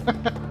me? I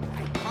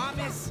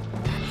promise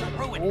not to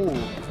ruin it.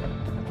 Ooh.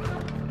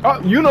 Oh,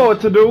 you know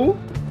what to do.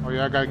 Oh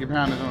yeah, I gotta get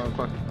behind this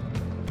motherfucker.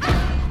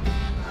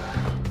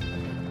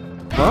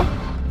 Huh?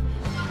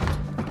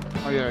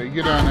 Oh yeah, you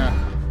get down there.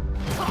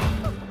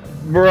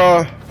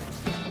 Bruh.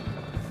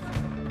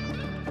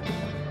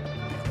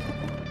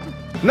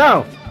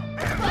 Now.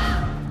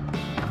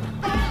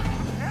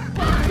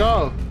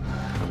 Go!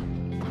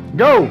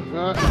 Go.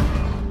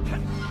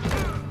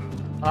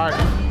 Alright.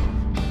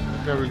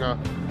 There we go.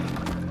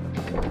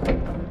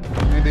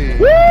 Indeed.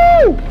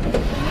 Woo!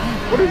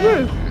 What is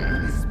this?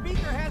 The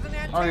speaker has an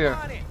antenna Oh,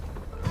 yeah. on it.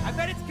 I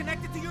bet it's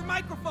connected to your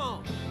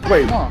microphone.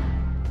 Wait. Come on.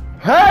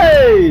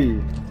 Hey!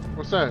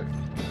 What's that?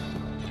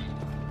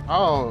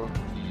 Oh.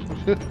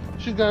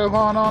 She got it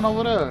going on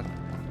over there.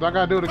 Do I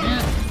gotta do it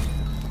again?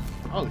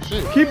 Oh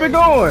shit. Keep it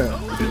going.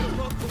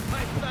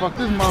 Fuck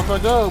this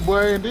motherfucker up,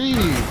 boy.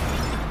 Indeed.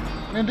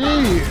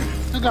 Indeed.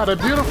 You got a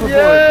beautiful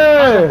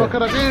Yeah. voice.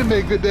 Motherfucker, I did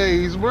make good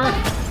days, bro.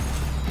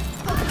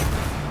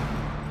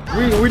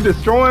 We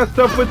destroying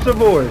stuff with your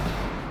voice.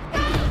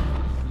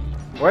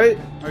 Wait.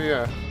 Oh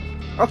yeah.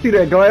 I see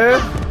that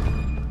glass.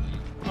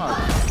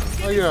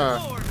 Oh yeah.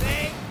 Lord,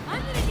 eh?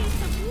 I'm gonna need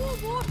some warm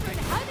water and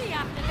honey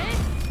after this.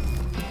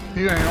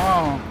 You ain't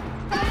wrong.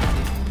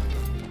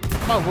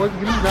 My voice, can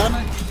you got it?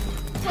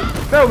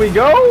 There we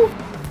go.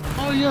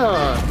 Oh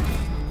yeah.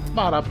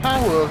 By the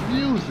power of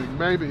music,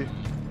 baby.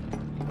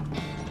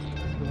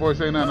 The voice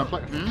ain't nothing to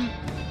play. Hmm?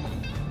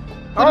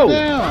 Put it Oh,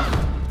 down.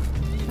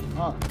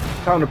 Oh.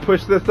 time to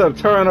push this up.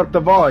 Turn up the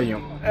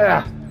volume.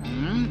 Ah.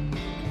 Hmm?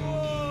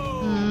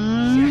 Whoa!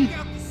 Hmm? Check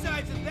out the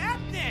size of that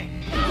thing.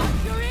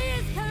 Watch your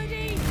ears,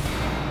 Cody.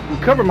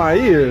 Cover my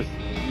ears.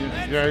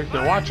 Yeah, you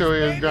can watch your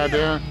ears,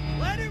 goddamn.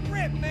 Let it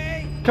rip,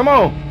 man. Come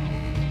on.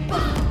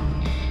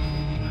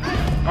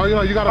 Oh,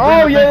 you gotta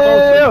Oh bring the thing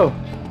closer. yeah.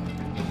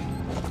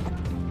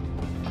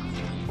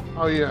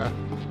 Oh, yeah.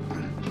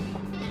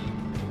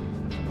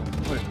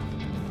 Wait.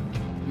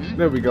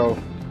 There we go.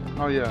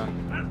 Oh, yeah.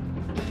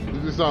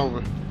 It's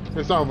over.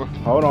 It's over.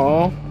 Hold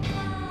on.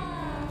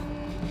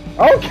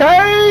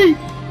 Okay. I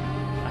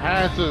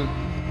had to.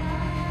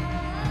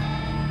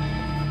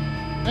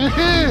 And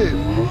hit!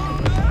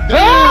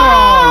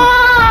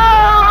 Damn!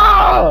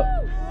 Ah!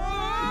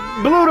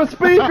 Blew the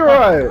speaker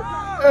right.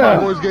 I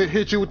always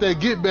hit you with that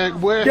get back,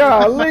 boy.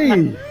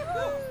 Golly.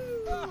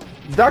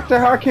 Dr.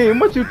 Hakeem,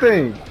 what you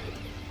think?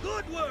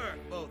 Good work,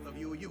 both of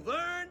you. You've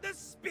earned the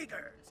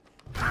speakers.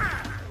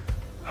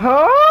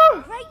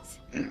 Huh? Great.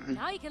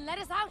 Now you can let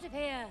us out of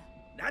here.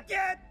 Not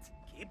yet.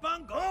 Keep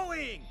on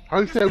going. Oh,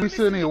 you said we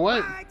still need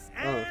what? Mics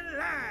and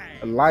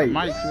lights. Light.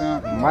 Mike,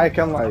 Mike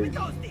and light.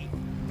 Toasty.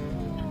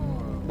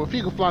 well, if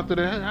he can fly through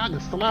there, I can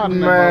slide in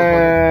that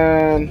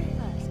Man.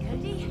 First,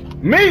 Cody.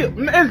 Me,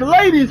 it's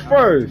ladies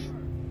first.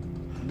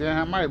 motherfucker.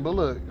 Yeah, I might, but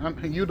look,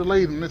 you the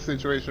lead in this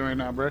situation right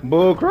now, bro.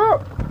 Bull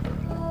crap.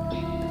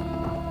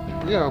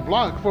 Yeah,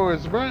 block for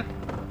us, bro.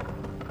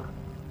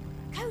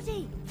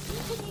 Cody, you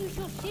can use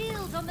your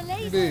shield on the You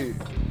laser. did.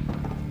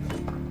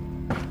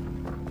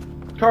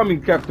 Call me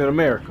Captain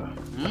America.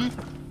 Hmm?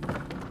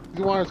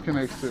 Your wires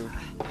connects to.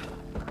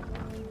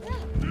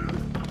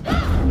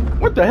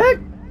 What the heck?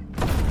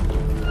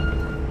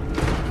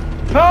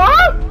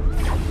 Huh?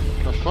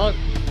 The fuck?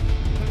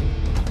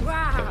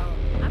 Wow.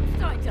 I'm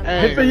starting to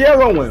Hey. Hit the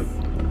yellow one.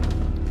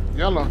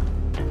 Yellow.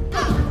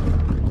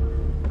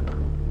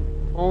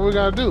 What we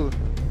gotta do?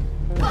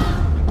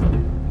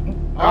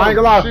 I ain't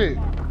gonna lie. Shit.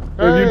 If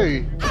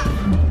Hey,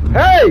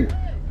 Hey!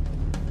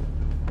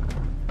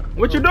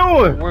 What you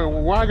doing?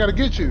 why I gotta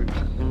get you?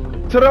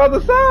 To the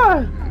other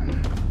side.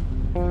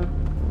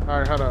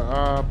 Alright, hold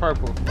up.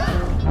 Purple.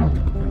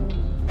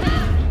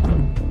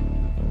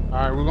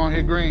 Alright, we're gonna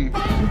hit green.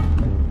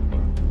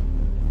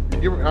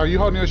 You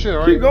holding your shit,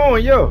 right? Keep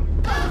going, yo.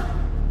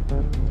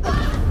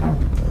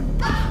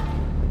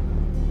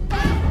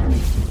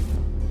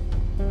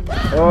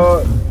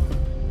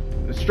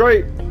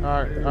 Straight.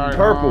 Alright.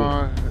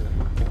 Purple.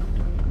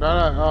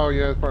 Oh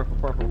yeah, it's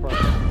purple.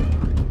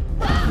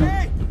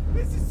 Hey,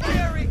 this is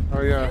scary.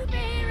 Oh yeah.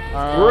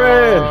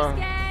 Red.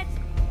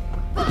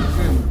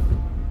 Scared.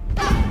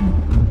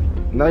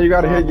 Now you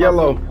gotta hit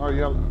yellow. Oh,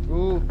 yellow.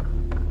 Ooh.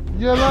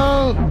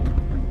 Yellow!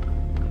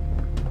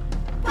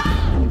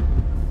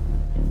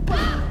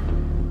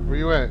 Where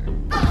you at?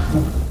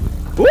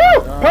 Woo!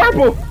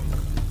 Purple!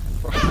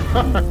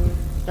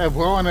 Hey,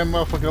 boy, on that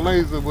motherfucking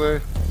laser, boy.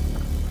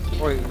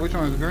 Wait, which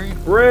one is green?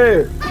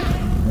 Red.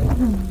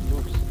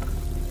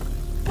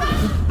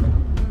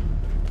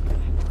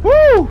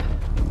 Woo!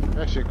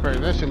 That shit crazy.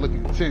 That shit look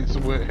intense.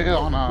 With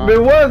hell no.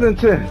 It was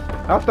intense.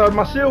 I thought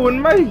my shit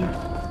wouldn't make it.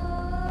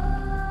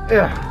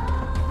 Yeah.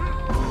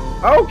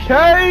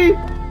 Okay.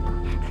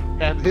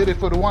 Had to hit it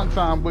for the one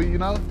time, but you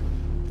know.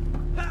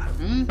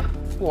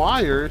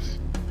 Wires.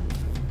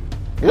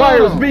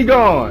 Wires be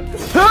gone.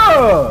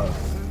 Huh.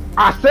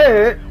 I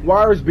said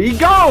wires be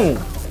gone.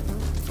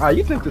 Ah,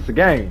 you think this a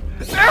game?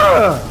 He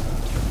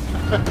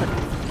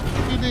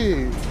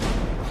did.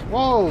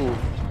 Whoa.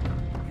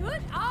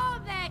 Good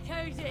arm there,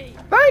 Cody.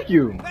 Thank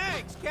you.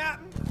 Thanks,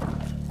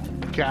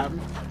 Captain.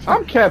 Captain.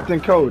 I'm Captain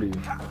Cody.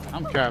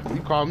 I'm Captain.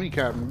 You call me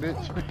Captain,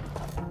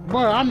 bitch.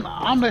 Boy,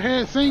 I'm the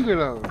head singer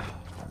though.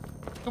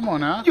 Come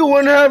on now. You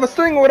wouldn't have a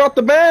singer without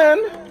the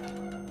band.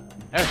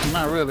 Actually,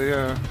 not really.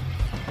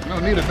 No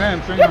need a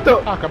band singer. What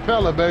the-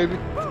 Acapella, baby.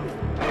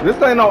 This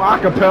ain't no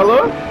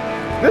acapella.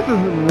 This is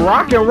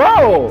rock and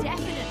roll.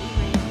 Definitely.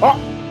 Oh,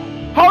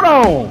 hold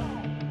on.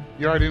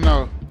 You already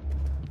know.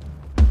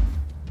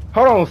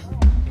 Hold on.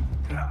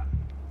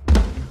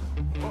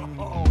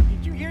 Oh,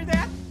 did you hear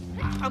that?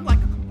 I'm like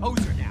a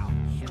composer now.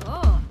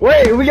 Sure.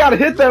 Wait, we gotta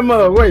hit that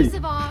mug. Wait, Piece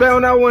of art stay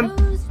on that one.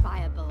 composed by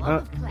a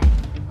beloved clay.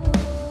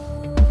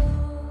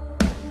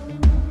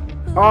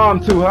 Oh, I'm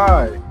too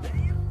high.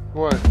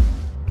 What?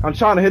 I'm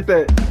trying to hit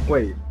that.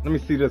 Wait, let me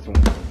see this one.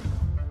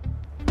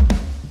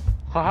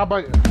 How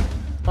about?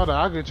 Hold on,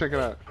 I'll go check it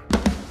out.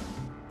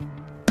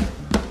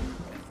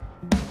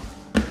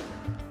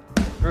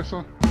 This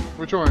one?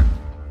 Which one?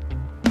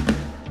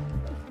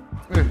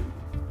 Yeah.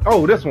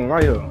 Oh, this one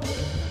right here.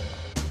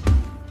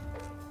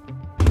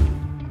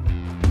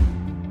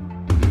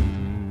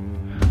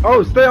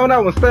 Oh, stay on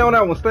that one. Stay on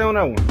that one. Stay on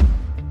that one.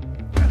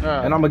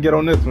 Alright. And I'm gonna get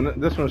on this one.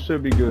 This one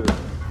should be good.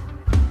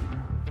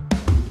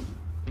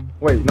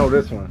 Wait, no,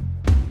 this one.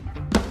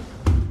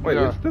 Wait,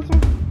 Yeah. it's this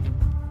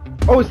one?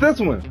 Oh, it's this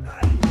one.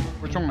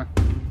 Which one?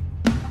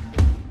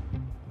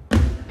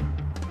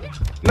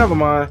 Never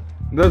mind.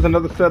 There's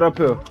another set up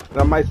here.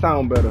 That might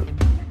sound better.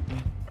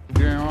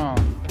 Yeah, wrong.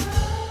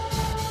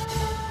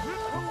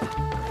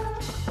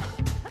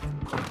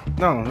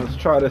 No, let's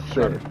try this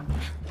set.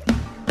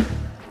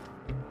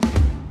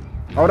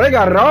 Oh, they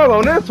got it all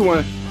on this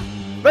one.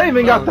 They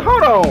even got the,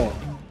 hold on.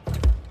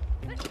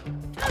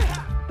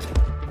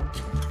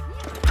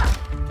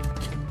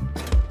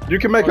 You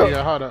can make Oh, a,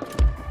 yeah, hold up.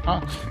 Huh?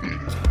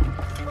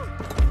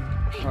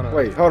 Hold up.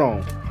 wait, hold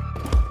on.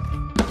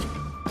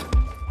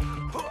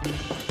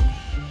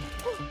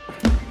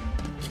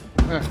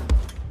 Yeah.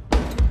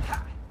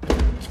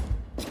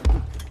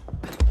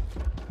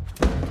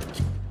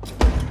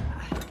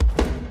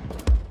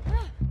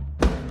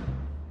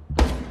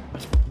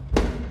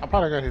 I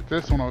probably gotta hit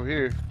this one over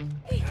here.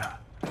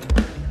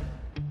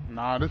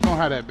 Nah, this don't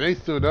have that bass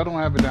to it. That don't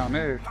have it down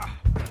there.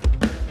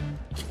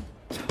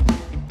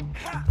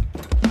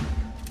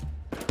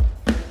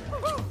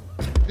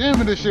 Damn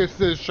it, this shit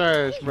still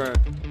trash, bro.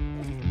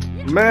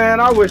 Man,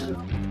 I wish.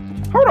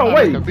 Hold on,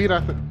 wait. The beat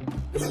after.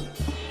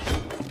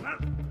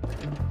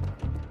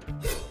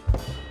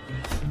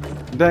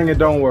 Dang, it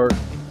don't work.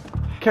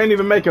 Can't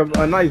even make a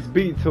nice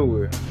beat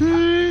to it.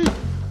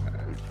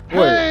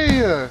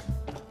 Hey!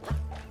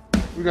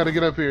 We gotta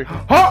get up here.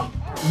 Huh?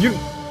 You.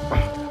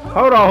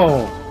 Hold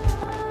on.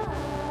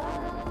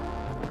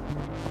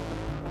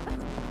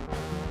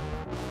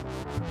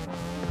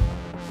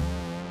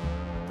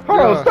 Hold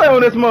on, stay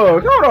on this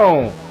mug. Hold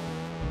on.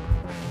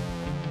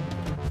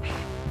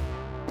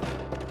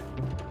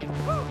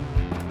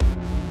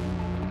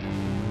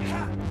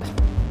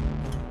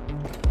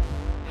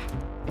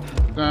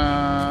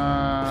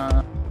 Da,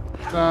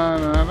 da, da,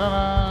 da,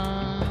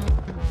 da.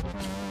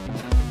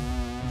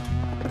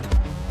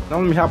 Now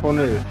let me hop on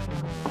this.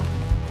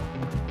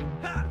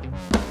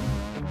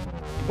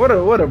 What a I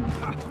ain't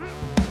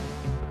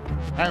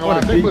gonna lie, What a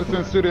if they beat. put us in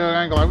the studio,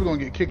 I ain't gonna lie, we're gonna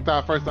get kicked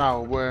out first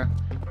hour, boy.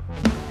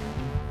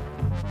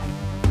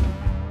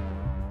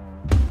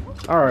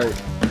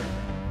 Alright.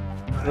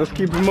 Let's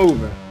keep it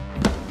moving.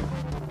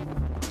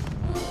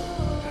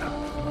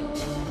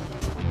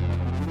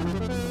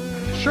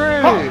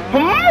 Shred!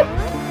 Huh?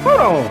 Hold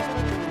on.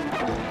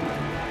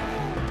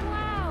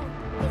 Wow,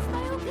 it's my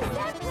old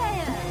cassette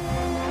player.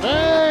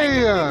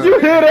 Hey! You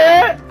hear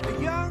that? The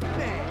young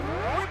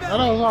man. That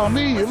was all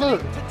me,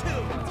 look. To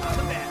tunes on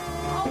the bed.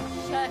 Oh,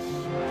 shush.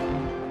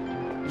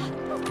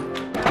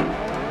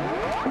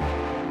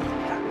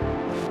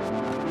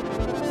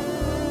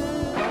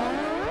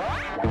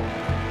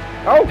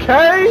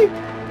 Okay.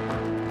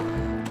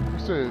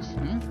 What's this?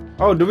 Hmm?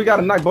 Oh, do we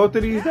gotta knock both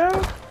of these down?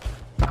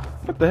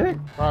 What the heck?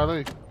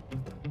 Probably.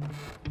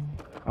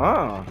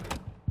 Ah.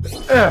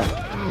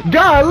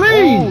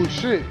 Golly! Oh,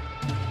 shit.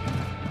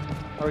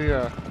 Oh,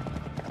 yeah.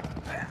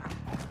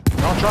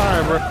 Don't try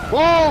it, bro.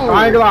 Whoa!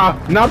 I ain't gonna lie.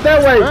 Not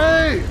that way.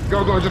 Hey!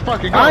 Go, just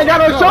fucking go. I ain't got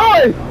no Go.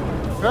 choice.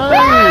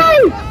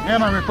 Hey! Hey!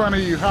 And I'm in front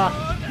of you, huh?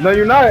 No,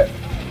 you're not.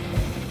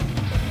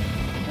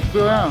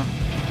 Still down.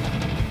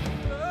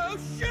 Oh,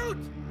 shoot!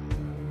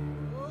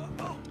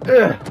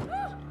 Ugh.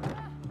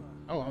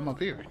 Oh, I'm up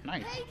here.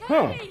 Nice. Hey,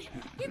 Huh. Cody,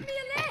 give me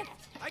a lift.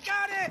 I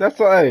got it! That's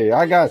hey,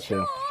 I got you.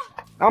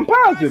 Sure. I'm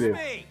Trust positive.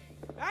 me!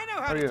 I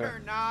know how Oh, to yeah.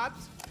 turn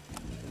knobs.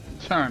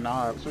 Turn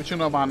knobs. What you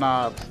know about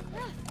knobs?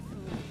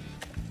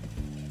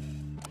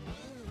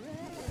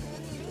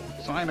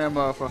 Sign that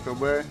motherfucker,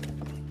 boy.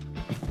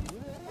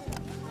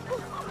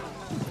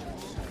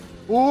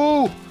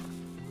 Ooh!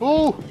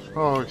 Ooh!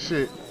 Oh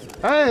shit!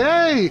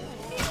 Hey, hey!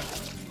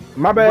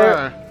 My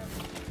bad. Bruh.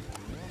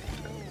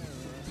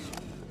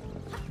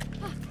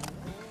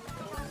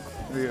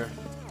 Yeah.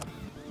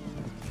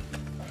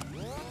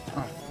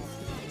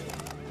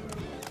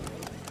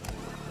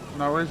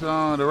 No, where's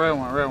the red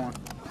one? Red one.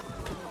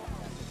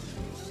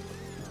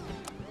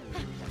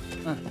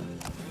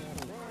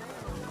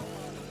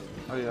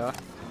 Oh yeah.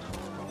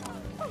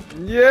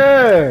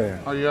 Yeah.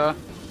 Oh yeah.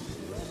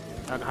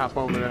 I can hop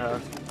over there.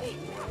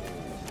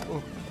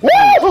 Woo!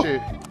 Oh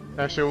shit.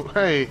 That shit.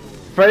 Hey,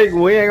 Fake.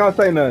 We ain't gonna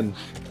say nothing.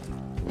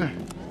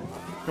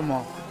 come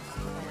on.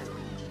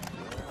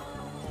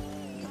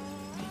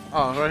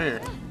 Oh, right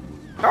here.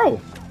 Oh.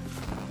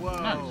 Whoa.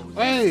 Nice.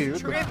 Hey,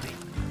 what the- Trippy.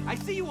 I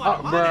see you Oh,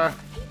 on a bruh.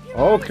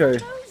 Okay.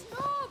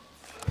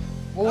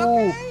 Ooh.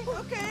 Okay,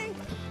 okay.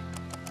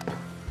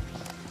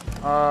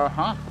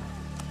 Huh?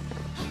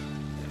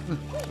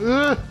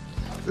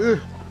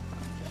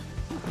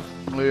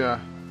 Yeah,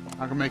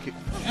 I can make it.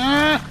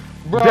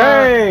 Bruh.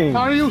 Dang.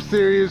 Are you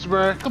serious,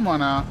 bruh? Come on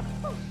now.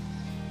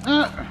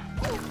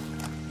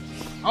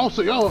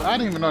 Also, yo, I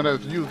didn't even know that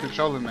was you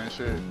controlling that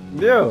shit.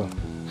 Yeah.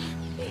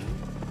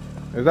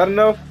 Is that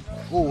enough?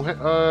 Ooh,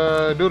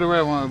 do the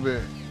red one a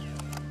bit.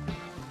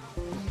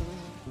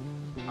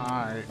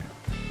 Alright.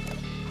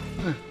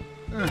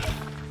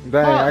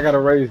 Dang, I gotta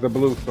raise the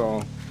blue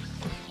song.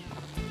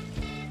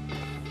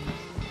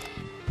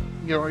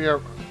 Yeah.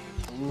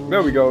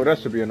 There we go. That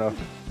should be enough.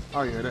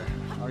 Oh yeah, that.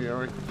 Oh yeah,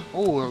 right.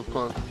 Oh, that was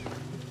close.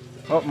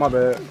 Oh, my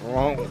bad.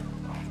 Wrong.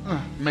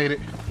 Made it.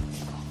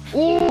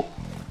 Ooh!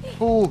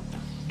 Ooh!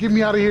 Get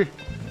me out of here.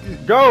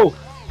 Go.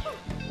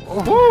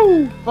 Oh,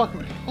 Woo. fuck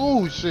me.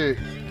 Oh shit.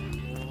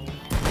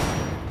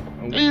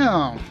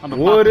 Damn. I'm the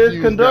Wood pop is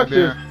fuse,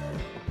 conductive. goddamn.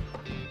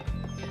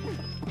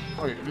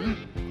 Oh, yeah.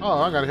 Oh,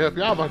 I gotta help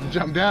you. I'm about to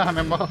jump down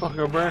that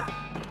motherfucker, bruh.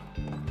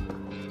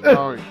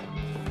 Oh, yeah.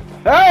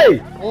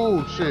 Hey.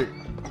 Oh shit.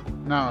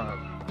 No.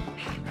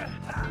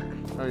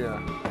 Oh yeah.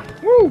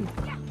 Woo.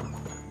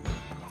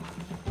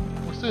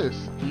 What's this?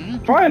 Hmm?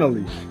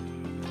 Finally.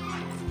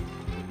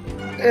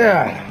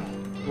 Yeah.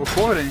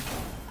 Recording.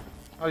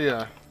 Oh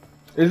yeah.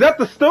 Is that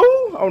the stool?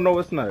 Oh no,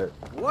 it's not.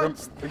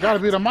 What's It gotta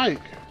be the mic.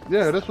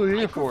 Yeah, that's what you're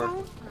here for.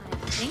 I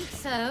think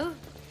so.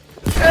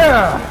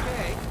 Yeah.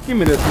 okay? Give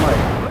me this mic.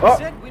 What Oh.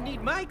 said we need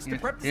mics to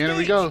prep the Here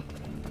we stage. go.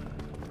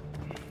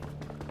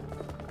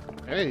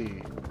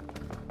 Hey.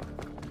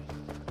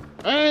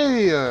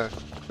 Hey. Is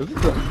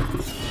this a...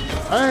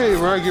 Hey,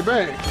 bro, get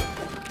back.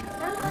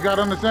 You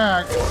gotta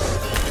understand.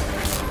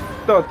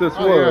 thought this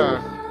Oh, was.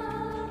 yeah.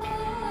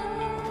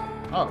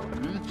 Oh.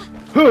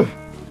 Huh.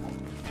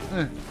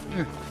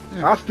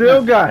 Mm. I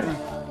still got it.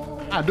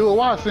 I do it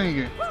while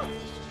singing.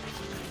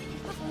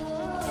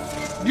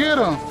 Get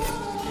him.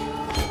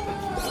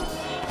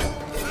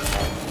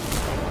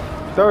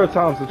 Third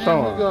time's the There we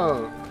charm.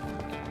 go.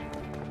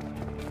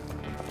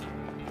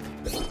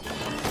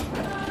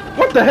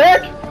 What the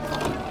heck?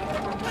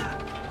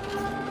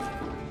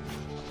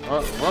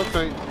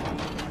 Rotate.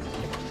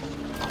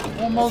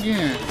 One more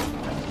again.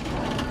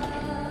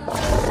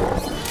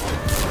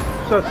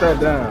 Shut that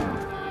down.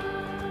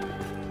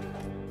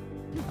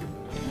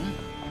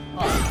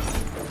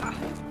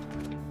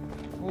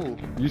 Ooh.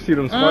 You see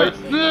them spikes?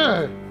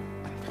 Yeah.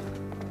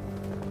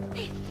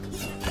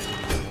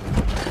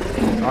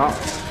 Ah.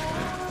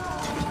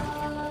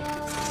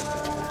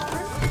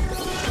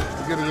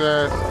 Get his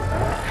ass.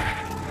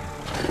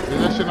 Is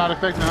that shit not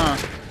affecting, huh?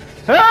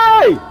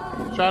 Hey!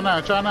 Try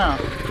now, try now.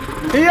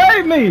 He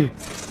ate me!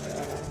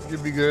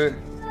 You'll be good.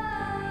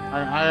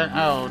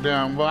 Oh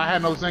damn, well I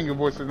had no singing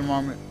voice at the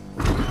moment.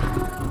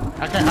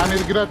 I need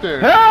to get up there.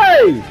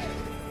 Hey!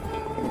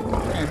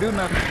 Can't do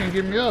nothing, can't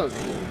get me up.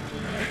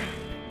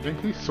 Then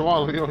he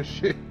swallow your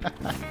shit.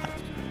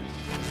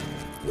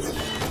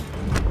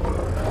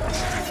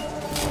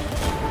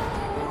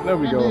 There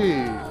we go.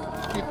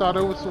 Indeed. He thought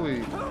it was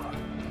sweet.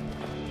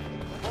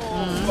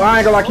 I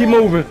ain't gonna like keep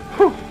moving.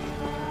 Whew.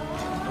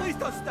 Please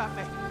don't stop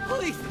me.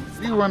 Please.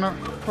 You running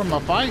from a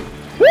fight?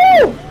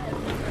 Woo!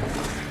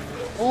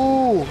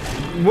 Ooh.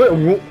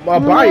 A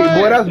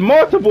bite, boy. That's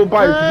multiple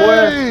bites, boy.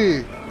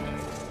 Hey!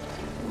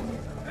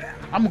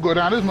 I'm gonna go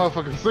down this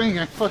motherfucker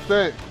singing. Fuck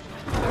that.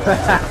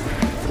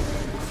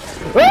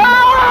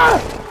 Ah!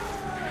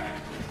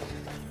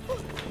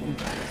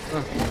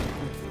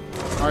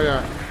 Oh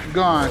yeah,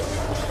 gone.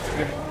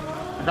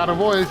 I got a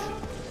voice.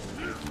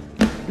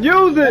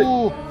 Use it.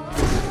 Ooh.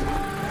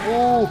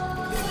 Ooh.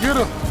 Get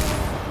him.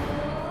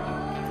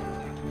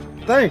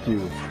 Thank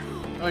you.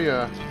 Oh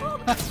yeah.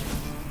 That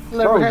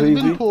Lever was has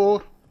easy. been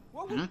pulled.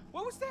 What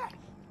was that?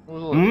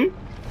 What was it? Hmm?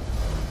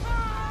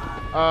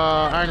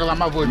 I ain't gonna lie,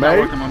 my voice May? not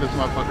working on this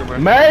motherfucker, bro.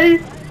 May?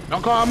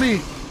 Don't call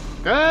me.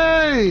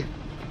 Hey!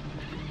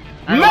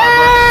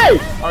 May!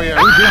 Oh yeah,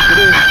 we did for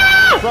this.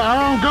 But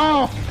I'm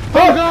gone.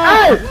 I'm gone.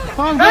 Hey!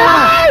 I'm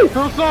Hey!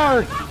 gone. I'm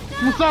sorry.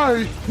 I'm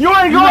sorry. You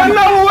ain't going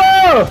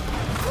nowhere!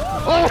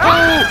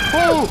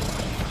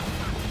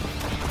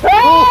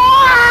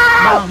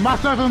 Oh!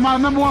 Myself is my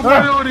number one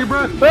priority, bro.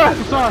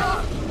 I'm sorry.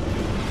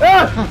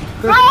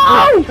 No!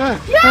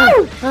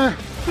 No!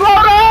 Slow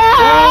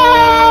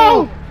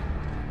down!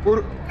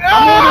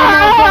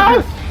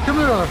 Come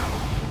here.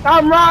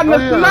 I'm riding the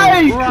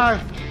snake! Right.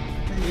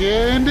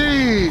 Yeah,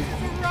 indeed.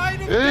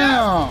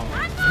 Damn.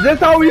 That's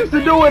how we used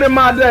to do it in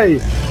my day.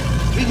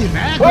 He getting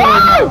mad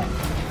Woo!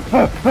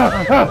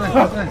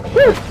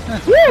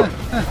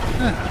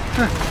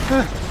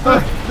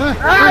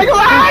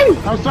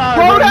 I'm sorry,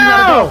 Slow bro.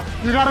 down!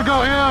 You gotta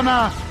go. Hell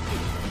nah.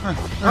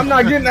 I'm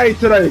not getting 8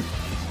 today.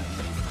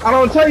 I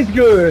don't taste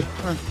good.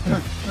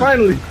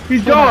 Finally,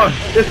 he's gone.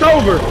 It's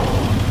over.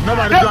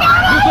 Nobody's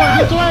gone.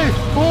 This way.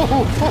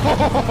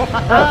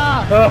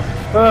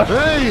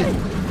 Hey.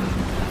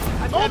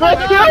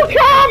 They're still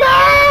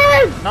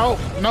coming! No.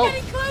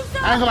 Getting closer.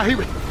 I ain't gonna lie.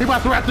 He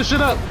about to wrap this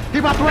shit up. He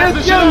about to wrap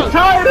this It's shit getting up.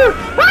 tighter!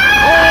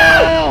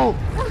 Oh!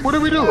 What do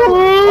we do?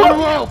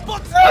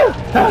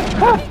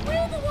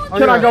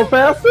 Can I go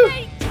faster?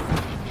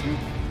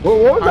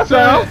 What was that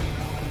sound?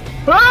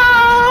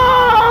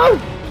 Ah!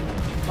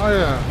 Oh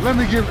yeah. Let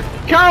me give it.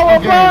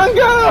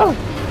 Cowabunga!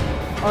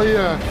 Oh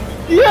yeah.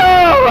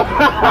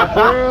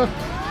 Yeah!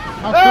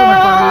 I'm still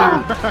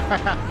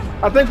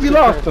in I think we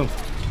lost him.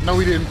 No,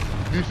 we didn't.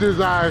 You see his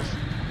eyes.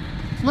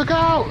 Look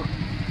out!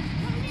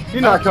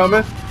 He's not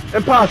coming.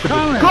 Impossible.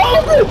 Coming.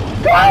 Close it!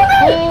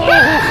 Close it!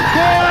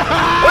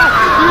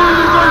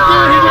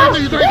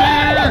 He's right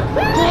there!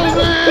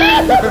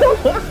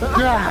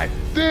 God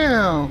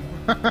damn!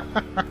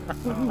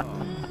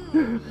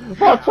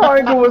 My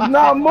triangle was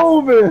not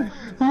moving.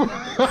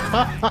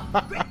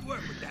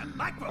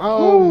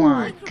 Oh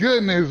my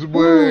goodness,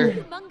 boy!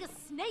 Humongous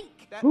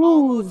snake. That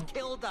almost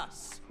killed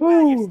us.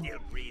 Ooh. Still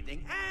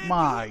breathing. And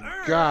My you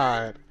earned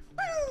God!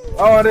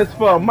 Oh, this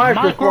for a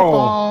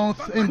microphone.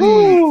 Microphones,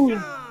 indeed.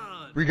 Ooh.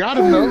 We got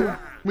him though.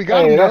 We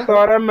got Hey, him that's though.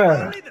 all that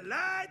matters. it. The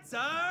lights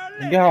are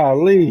lit.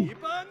 Golly.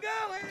 Keep on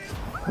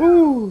going.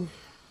 Ooh.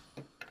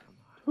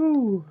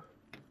 Ooh.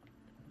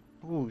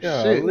 Oh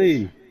shit!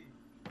 Golly.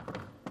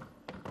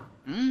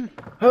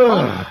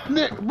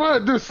 Nick, bro,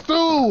 the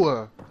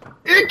stew.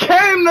 It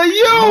came to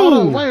Hold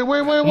on,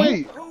 you!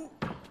 wait.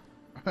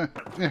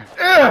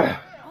 Yeah.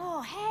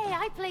 Oh, hey,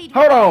 I played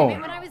Hold with on.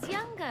 it when I was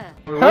younger.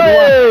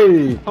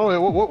 Hey! Oh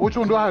wait, which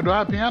one do I have? Do I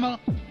have piano?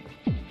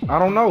 I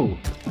don't know.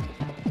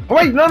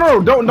 Wait,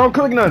 no, don't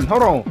click nothing.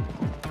 Hold on.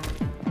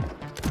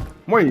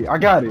 Wait, I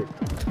got it.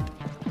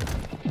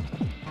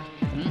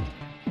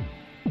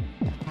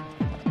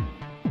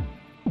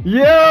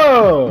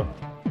 Yeah!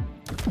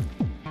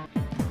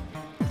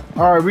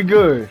 Alright, we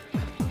good.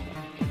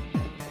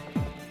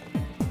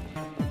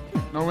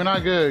 No, we're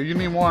not good. You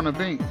need more on the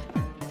pink.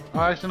 Oh,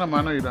 actually, no,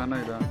 I know you don't.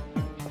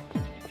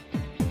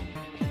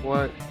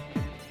 What?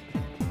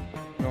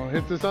 Gonna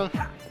hit this up?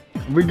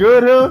 We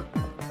good here?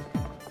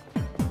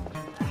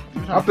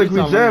 I think we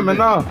jamming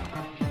now.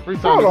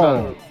 Hold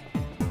on.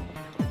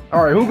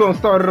 Alright, who gonna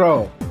start it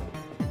off?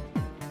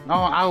 No,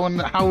 I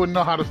wouldn't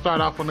know how to start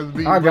off on this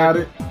beat. I got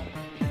it.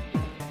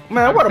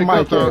 Man, what a pick mic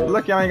up the- here.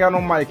 Lucky I ain't got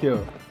no mic here.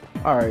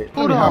 Alright, let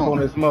Hold me hop on. on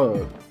this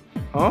mug.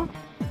 Huh?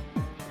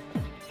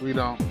 We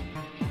don't.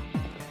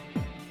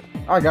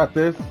 I got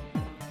this.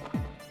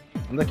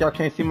 Look, y'all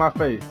can't see my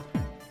face.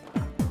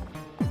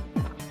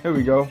 Here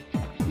we go.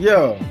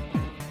 Yeah.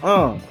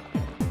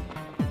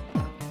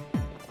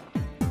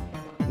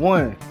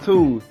 1,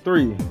 2,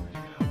 3.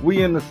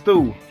 We in the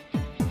stew.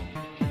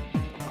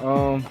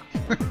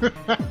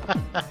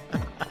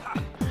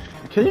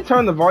 Can you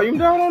turn the volume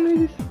down on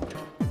these?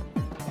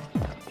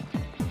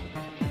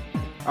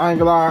 I ain't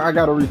gonna lie, I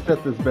gotta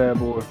reset this bad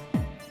boy.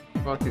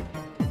 Fuck it.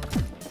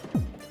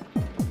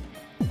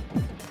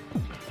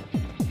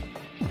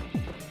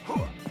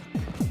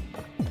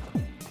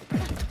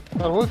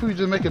 What if we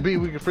just make a beat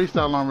we can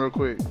freestyle on real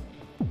quick?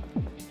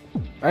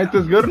 Ain't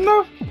this good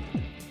enough?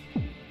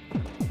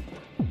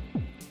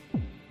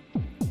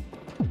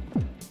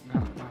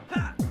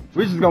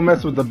 We just gonna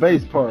mess with the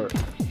bass part.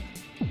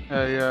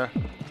 Yeah.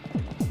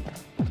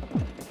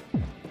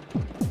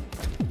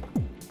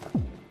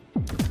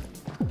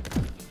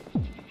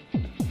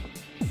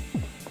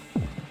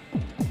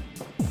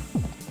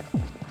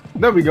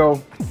 There we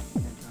go.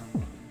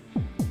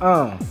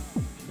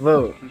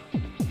 Look.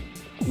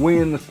 We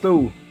in the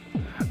stew.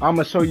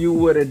 I'ma show you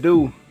what it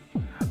do.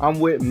 I'm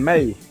with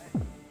May.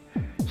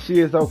 She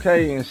is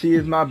okay and she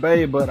is my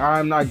babe, but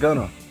I'm not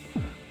gonna.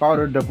 Fought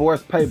her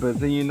divorce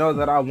papers and you know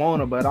that I want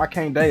her, but I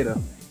can't date her.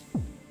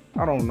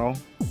 I don't know.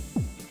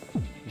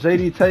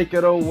 JD, take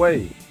it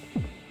away.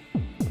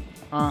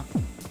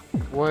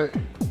 What?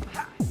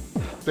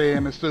 Stay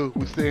in the stew.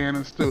 We stay in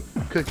the stew.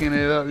 Cooking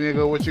it up,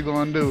 nigga. What you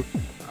gonna do?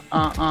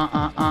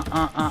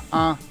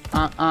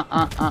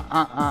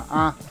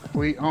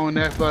 We on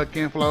that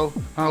fucking flow.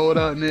 Hold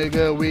up,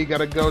 nigga. We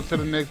gotta go to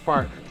the next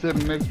part. To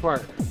the next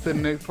part. To the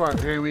next part.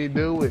 Can we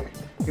do it?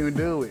 Can we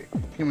do it?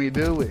 Can we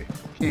do it?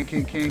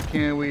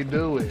 Can we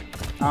do it?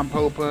 I'm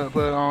put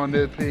on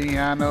the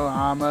piano,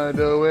 I'ma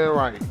do it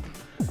right.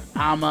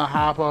 I'ma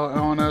hop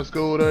on a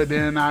scooter,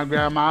 then I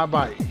grab my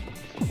bike.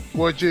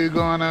 What you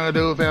gonna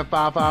do if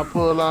I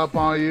pull up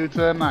on you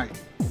tonight?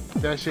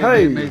 That shit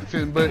didn't make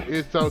sense, but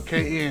it's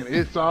okay and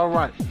it's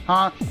alright,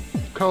 huh?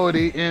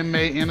 Cody,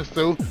 inmate in the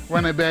suit,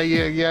 running back,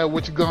 yeah,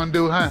 what you gonna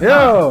do, huh?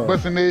 Yeah.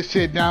 Busting this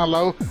shit down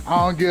low,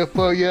 I don't give a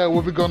fuck, yeah,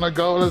 where we gonna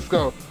go, let's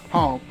go.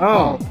 Home,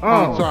 home.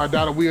 So I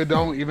doubt a wheel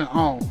don't even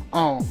own.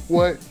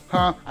 What?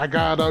 Huh? I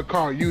got a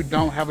car. You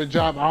don't have a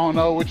job. I don't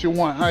know what you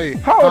want. Hey.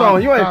 Hold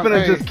on. You ain't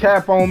finna just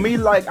cap on me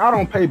like I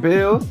don't pay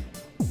bills.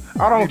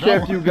 I don't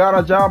care if you got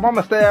a job. I'm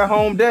a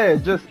stay-at-home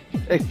dad. Just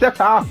accept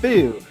how I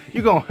feel.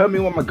 You gonna help me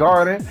with my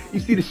garden. You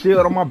see the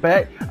shield on my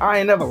back. I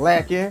ain't never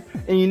lacking.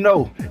 And you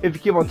know, if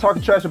you keep on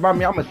talking trash about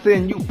me, I'ma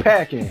send you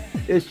packing.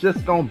 It's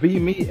just gonna be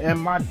me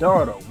and my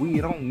daughter. We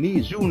don't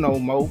need you no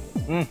more.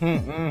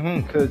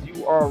 Cause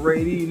you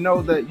already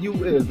know that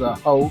you is a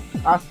hoe.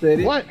 I said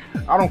it. What?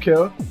 I don't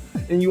care.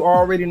 And you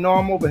already know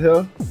I'm over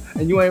here.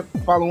 And you ain't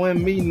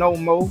following me no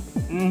more.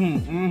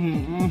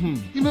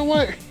 You know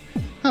what?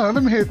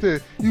 Let me hit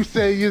this. You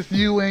say it's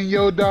you and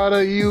your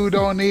daughter. You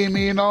don't need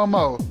me no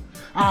more.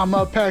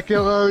 I'ma pack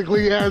your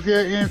ugly ass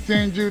here and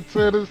send you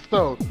to the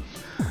store.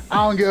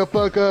 I don't give a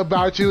fuck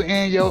about you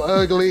and your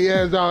ugly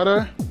ass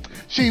daughter.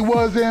 She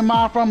wasn't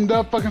mine from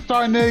the fucking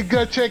start,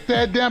 nigga. Check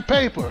that damn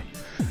paper.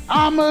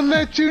 I'ma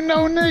let you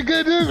know,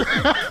 nigga. This.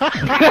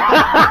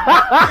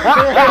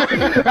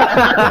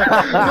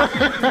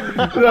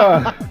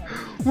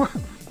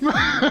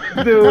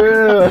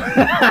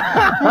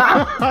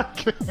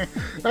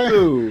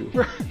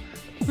 Dude.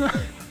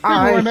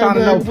 I ain't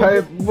signing no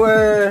paper,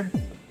 boy.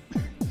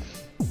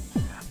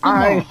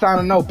 I ain't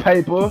signing no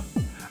paper.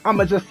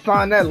 I'ma just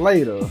sign that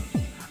later.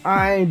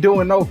 I ain't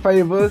doing no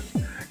favors.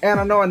 And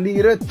I know I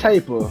need a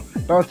taper.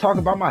 Don't talk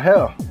about my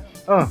hair.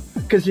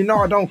 Cause you know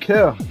I don't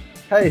care.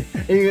 Hey,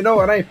 and you know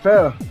it ain't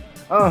fair.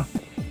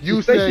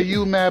 You say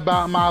you mad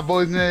about my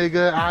voice,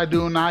 nigga. I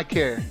do not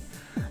care.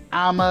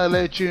 I'ma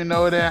let you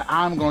know that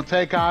I'm gonna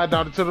take our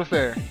daughter to the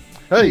fair.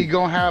 She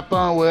gonna have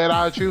fun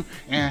without you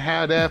and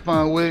have that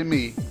fun with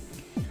me.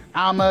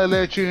 I'ma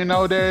let you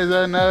know there's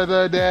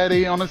another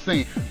daddy on the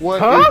scene.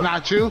 What is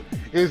not you?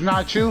 It's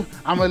not you.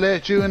 I'ma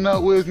let you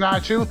know it's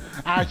not you.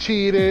 I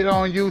cheated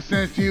on you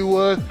since you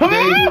was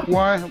day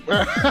one.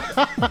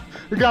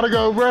 We gotta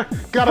go, bruh.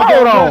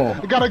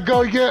 Gotta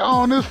go get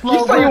on this floor.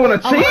 You say you wanna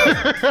cheat?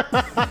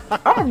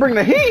 I'ma bring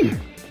the heat.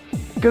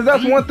 Cause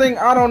that's one thing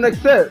I don't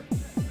accept.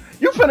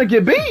 You finna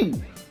get beat.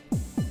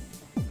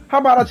 How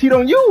about I cheat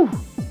on you?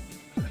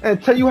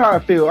 And tell you how I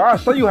feel. I'll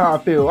show you how I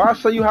feel. I'll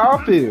show you how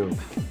I feel.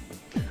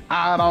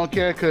 I don't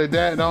care, cause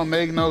that don't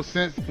make no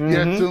sense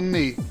yet to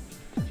me.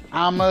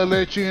 I'ma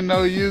let you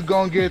know you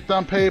gon' get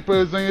them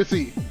papers on your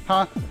seat,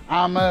 huh?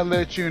 I'ma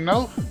let you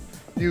know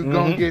you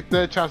gon' get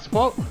the child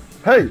support.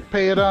 Hey,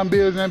 pay them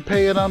bills and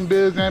pay them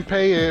bills and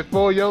pay it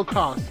for your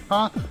cost,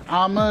 huh?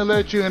 I'ma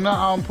let you know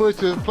I'm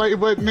pushing play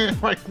button in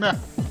right now.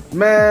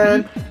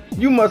 Man,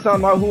 you must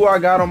not know who I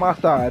got on my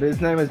side. His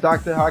name is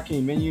Dr.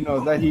 Hakeem, and you know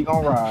that he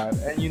gon' ride,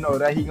 and you know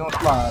that he gon'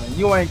 slide, and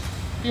you ain't.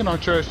 He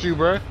don't trust you,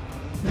 bruh.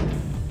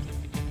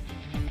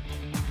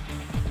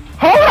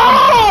 Hold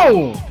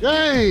on!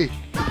 Hey!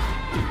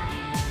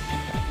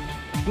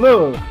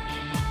 Look,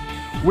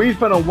 we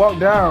finna walk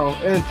down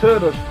into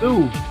the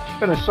stew.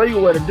 Finna show you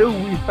what to do.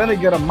 We finna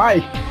get a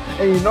mic,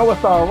 and you know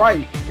it's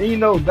alright. And you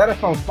know that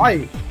it's on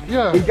site.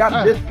 Yeah. We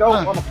got disco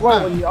on the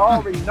floor, and you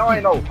already know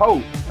ain't no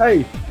hope.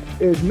 Hey,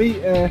 it's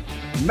me and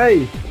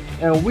May,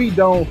 and we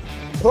don't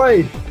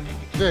play.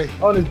 Hey.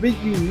 On this beat,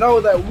 you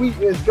know that we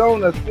is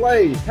gonna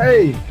slay.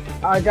 Hey,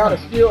 I got a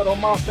shield on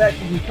my back,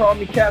 and you call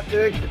me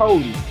Captain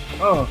Cody.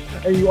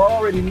 And you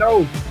already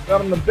know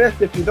that I'm the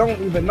best if you don't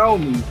even know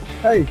me.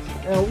 Hey,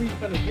 and we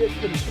finna get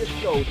to the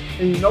disco,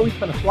 and you know we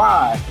finna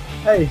fly.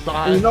 Hey,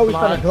 and you know we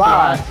finna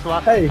glide.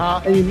 Hey,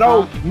 and you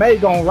know May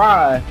gon'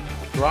 ride.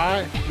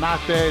 Right?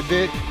 Not that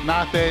dick,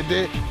 not that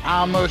dick.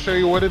 I'ma show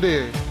you what it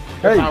is.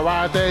 Hey. If I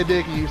ride that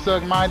dick and you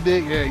suck my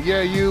dick,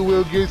 yeah, you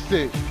will get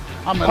sick.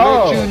 I'ma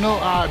let you know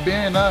I've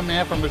been a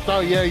man from the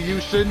start, yeah,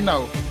 you should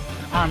know.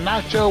 I'm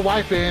not your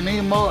wife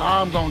anymore,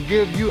 I'm gonna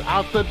give you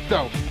out the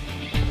door.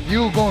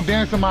 You gon'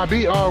 dance to my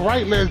beat,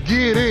 alright, let's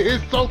get it,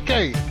 it's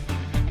okay.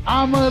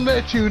 I'ma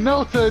let you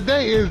know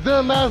today is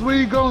the last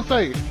we gon'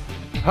 say.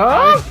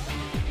 Huh?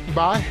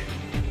 Bye.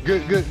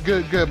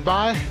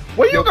 Goodbye.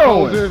 Where you Your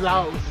going? clothes is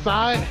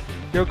outside.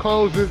 Your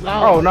clothes is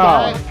outside. Oh,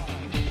 no.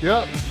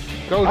 Yep.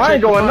 Go I check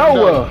ain't going the front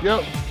nowhere. door.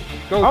 Yep.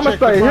 Go I'ma check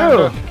the stay front here.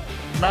 door.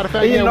 Matter of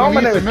fact, And you know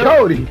my name is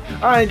Cody.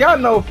 I ain't got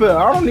no fear.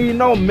 I don't need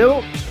no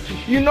milk.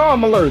 You know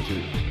I'm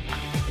allergic.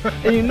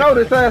 And you know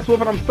this ass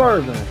whooping I'm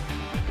serving.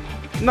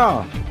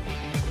 Nah.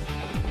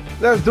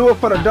 Let's do it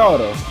for the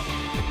daughter.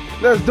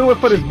 Let's do it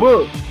for this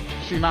book.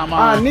 She not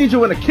mine. I need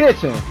you in the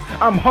kitchen.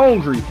 I'm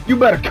hungry. You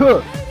better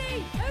cook.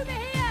 Cody, over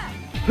here!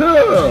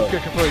 I'm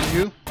cooking for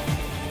you.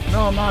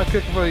 No, I'm not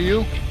cooking for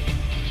you.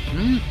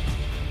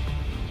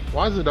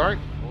 Why is it dark?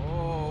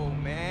 Oh,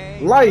 May.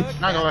 Lights.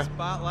 Not gonna lie.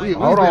 Spotlight. We've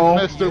Hold been on.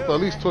 messed up for at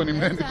least 20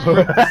 minutes,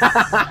 bro.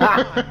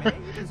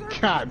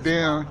 God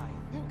damn.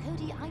 No,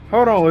 Cody, I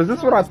Hold on, is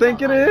this what I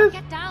think it is?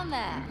 Get down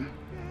there.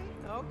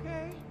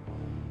 Okay.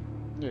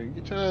 Yeah,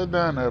 get your ass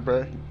down there,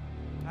 bro.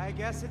 I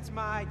guess it's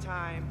my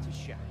time to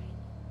shine.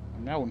 I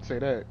mean, I wouldn't say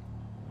that.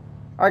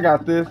 I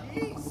got this.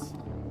 Jeez.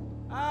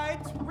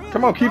 It's really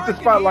Come on, keep the dark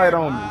in spotlight here.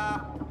 on me.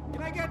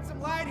 Can I get some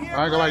light here?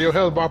 I ain't gonna lie, your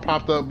health bar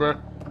popped up, bro.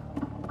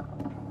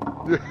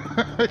 Your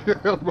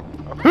health bar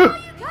popped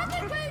up. Come on,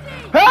 Cody.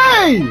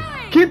 Hey!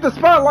 Keep the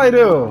spotlight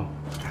up.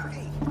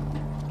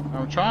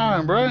 I'm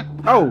trying, bro.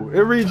 Oh, it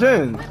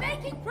regens. We're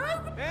making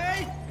progress.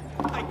 Hey,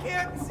 I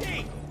can't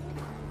see.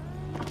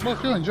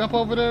 Look, you can jump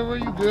over there, bro.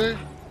 You good?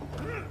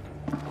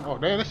 Oh,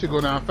 damn, that shit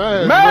go down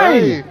fast.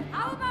 May! Bro.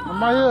 How about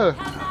I'm right here.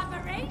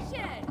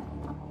 collaboration?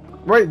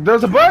 Wait,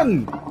 there's a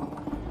button.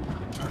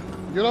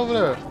 Get over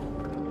there.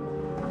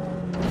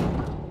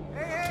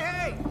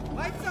 Hey,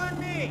 lights on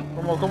me.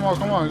 Come on, come on,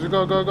 come on. Just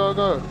go, go, go,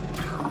 go.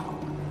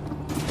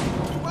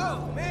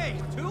 Whoa, May,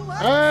 two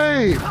left.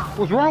 Hey,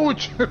 what's wrong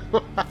with you?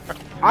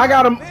 I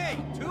got him. May,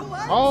 two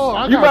left. Oh,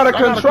 I You got, better I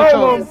gotta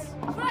control him.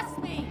 Trust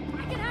me, I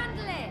can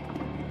handle it.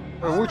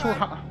 Wait, which one?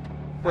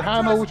 But how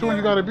I know which one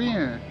you gotta be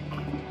in?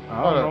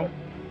 I don't know.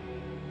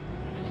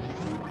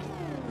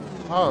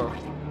 Oh.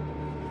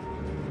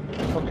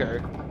 Okay.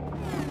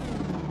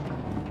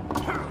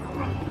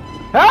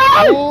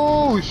 Hey!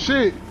 Oh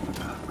shit!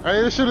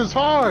 Hey, this shit is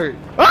hard.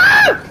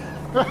 Ah!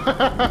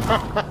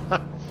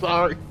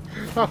 Sorry.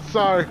 I'm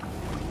sorry.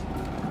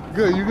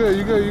 Good, you good,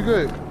 you good, you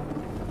good.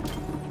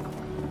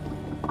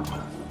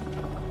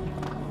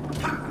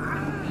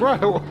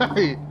 Bro,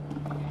 wait.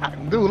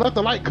 Dude, let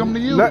the light come to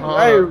you.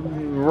 Hey,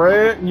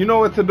 Red, you know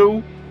what to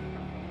do.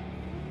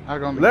 I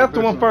gonna Left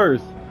get this one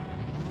first.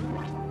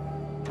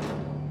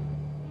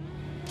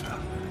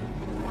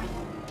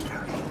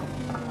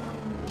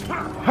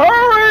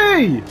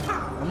 Hurry!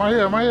 I'm right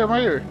here, I'm right here, I'm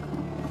right here.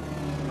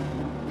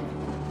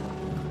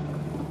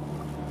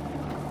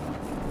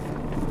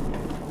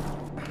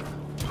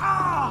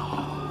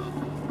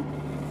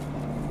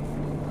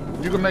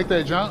 You can make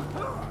that jump.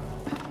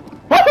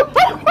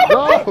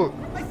 Go!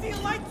 I see a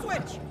light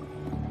switch.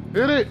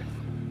 Hit it!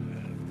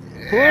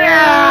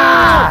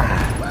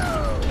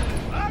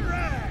 All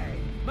right.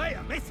 My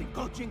amazing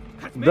coaching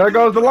has made There you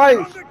goes the a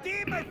lights. stronger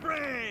team, my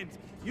friends.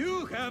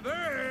 You have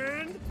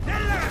earned the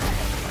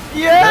light.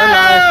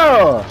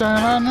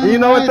 Yeah! You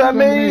know what that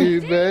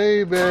means?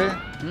 Baby.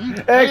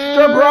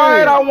 Extra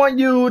bright, I want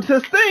you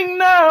to sing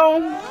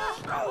now.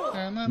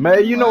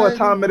 May, you know what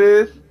time it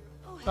is.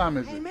 Time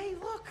is Hey, it? May,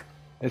 look.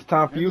 It's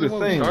time for you to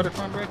What we sing. started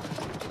from, bro?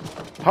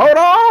 Hold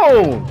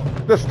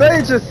on! The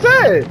stage is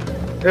set!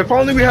 If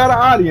only we had an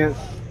audience.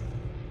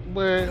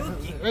 But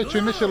they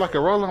treat this shit like a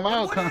Rolling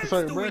Loud What else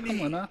concert, do bro. we Come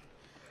need? on now.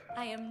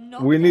 I am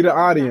not. We need an getting on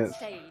that audience.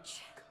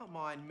 stage. Come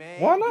on, May.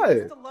 Why You not?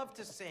 used to love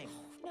to sing.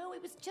 No,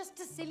 it was just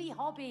a silly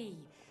hobby.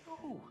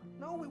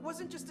 No, it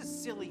wasn't just a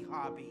silly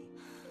hobby.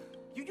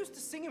 You used to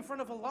sing in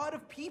front of a lot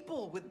of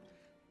people with,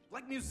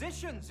 like,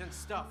 musicians and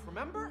stuff,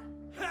 remember?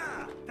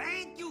 Ha!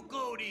 Thank you,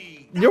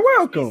 Cody. You're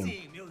welcome.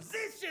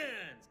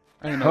 Musicians.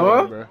 Ain't no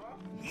Huh? way, bro.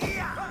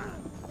 Yeah.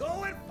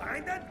 Go and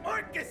find an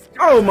orchestra.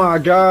 Oh my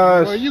Bro,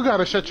 gosh. you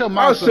gotta shut your I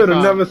mouth. should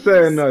have sometime. never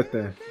said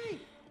nothing. Okay.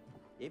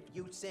 If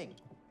you sing.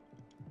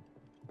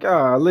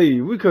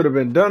 Golly, we could have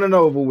been done and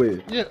over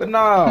with. Yeah. But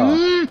nah.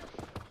 Hmm?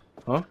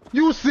 Huh?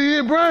 You see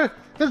it, bro?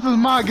 This is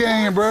my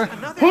game, bro.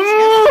 Another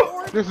Huh? chance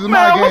for it? This is Man,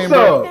 my game, what's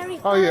bro.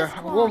 up? Oh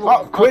yeah.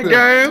 Oh, quick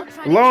game,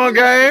 long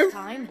game,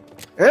 Time.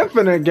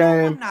 infinite I'm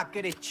game. not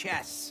good at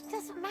chess.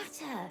 Doesn't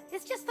matter.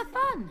 It's just for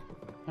fun.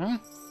 Huh?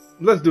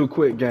 Let's do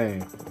quick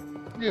game.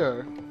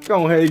 Yeah.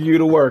 Go ahead, you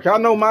to work. I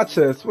know my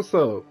chess. What's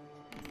up?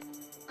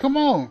 Come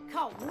on.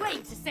 Can't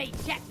wait to say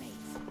checkmate.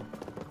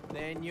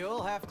 Then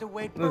you'll have to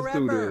wait Let's forever.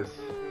 do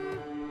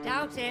this.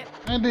 Doubt it.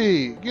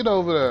 Andy, get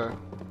over there.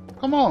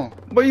 Come on.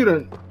 But you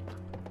done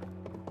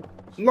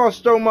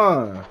lost your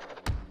mind.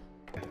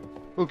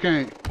 Who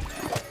can't?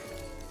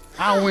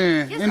 I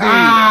win. Indeed.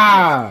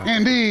 Ah!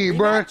 Indeed,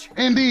 bro.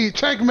 Indeed.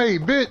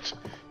 Checkmate, bitch.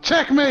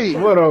 Checkmate.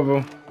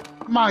 Whatever.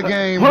 My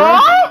game, bro.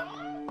 Huh?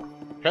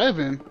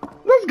 Heaven.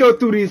 Let's go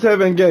through these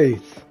heaven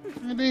gates.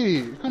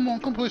 Indeed. Come on,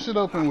 come push it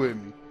open with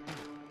me.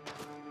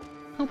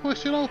 Come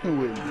push it open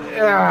with me.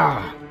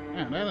 Yeah.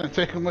 Man, that doesn't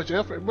take much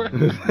effort, bro.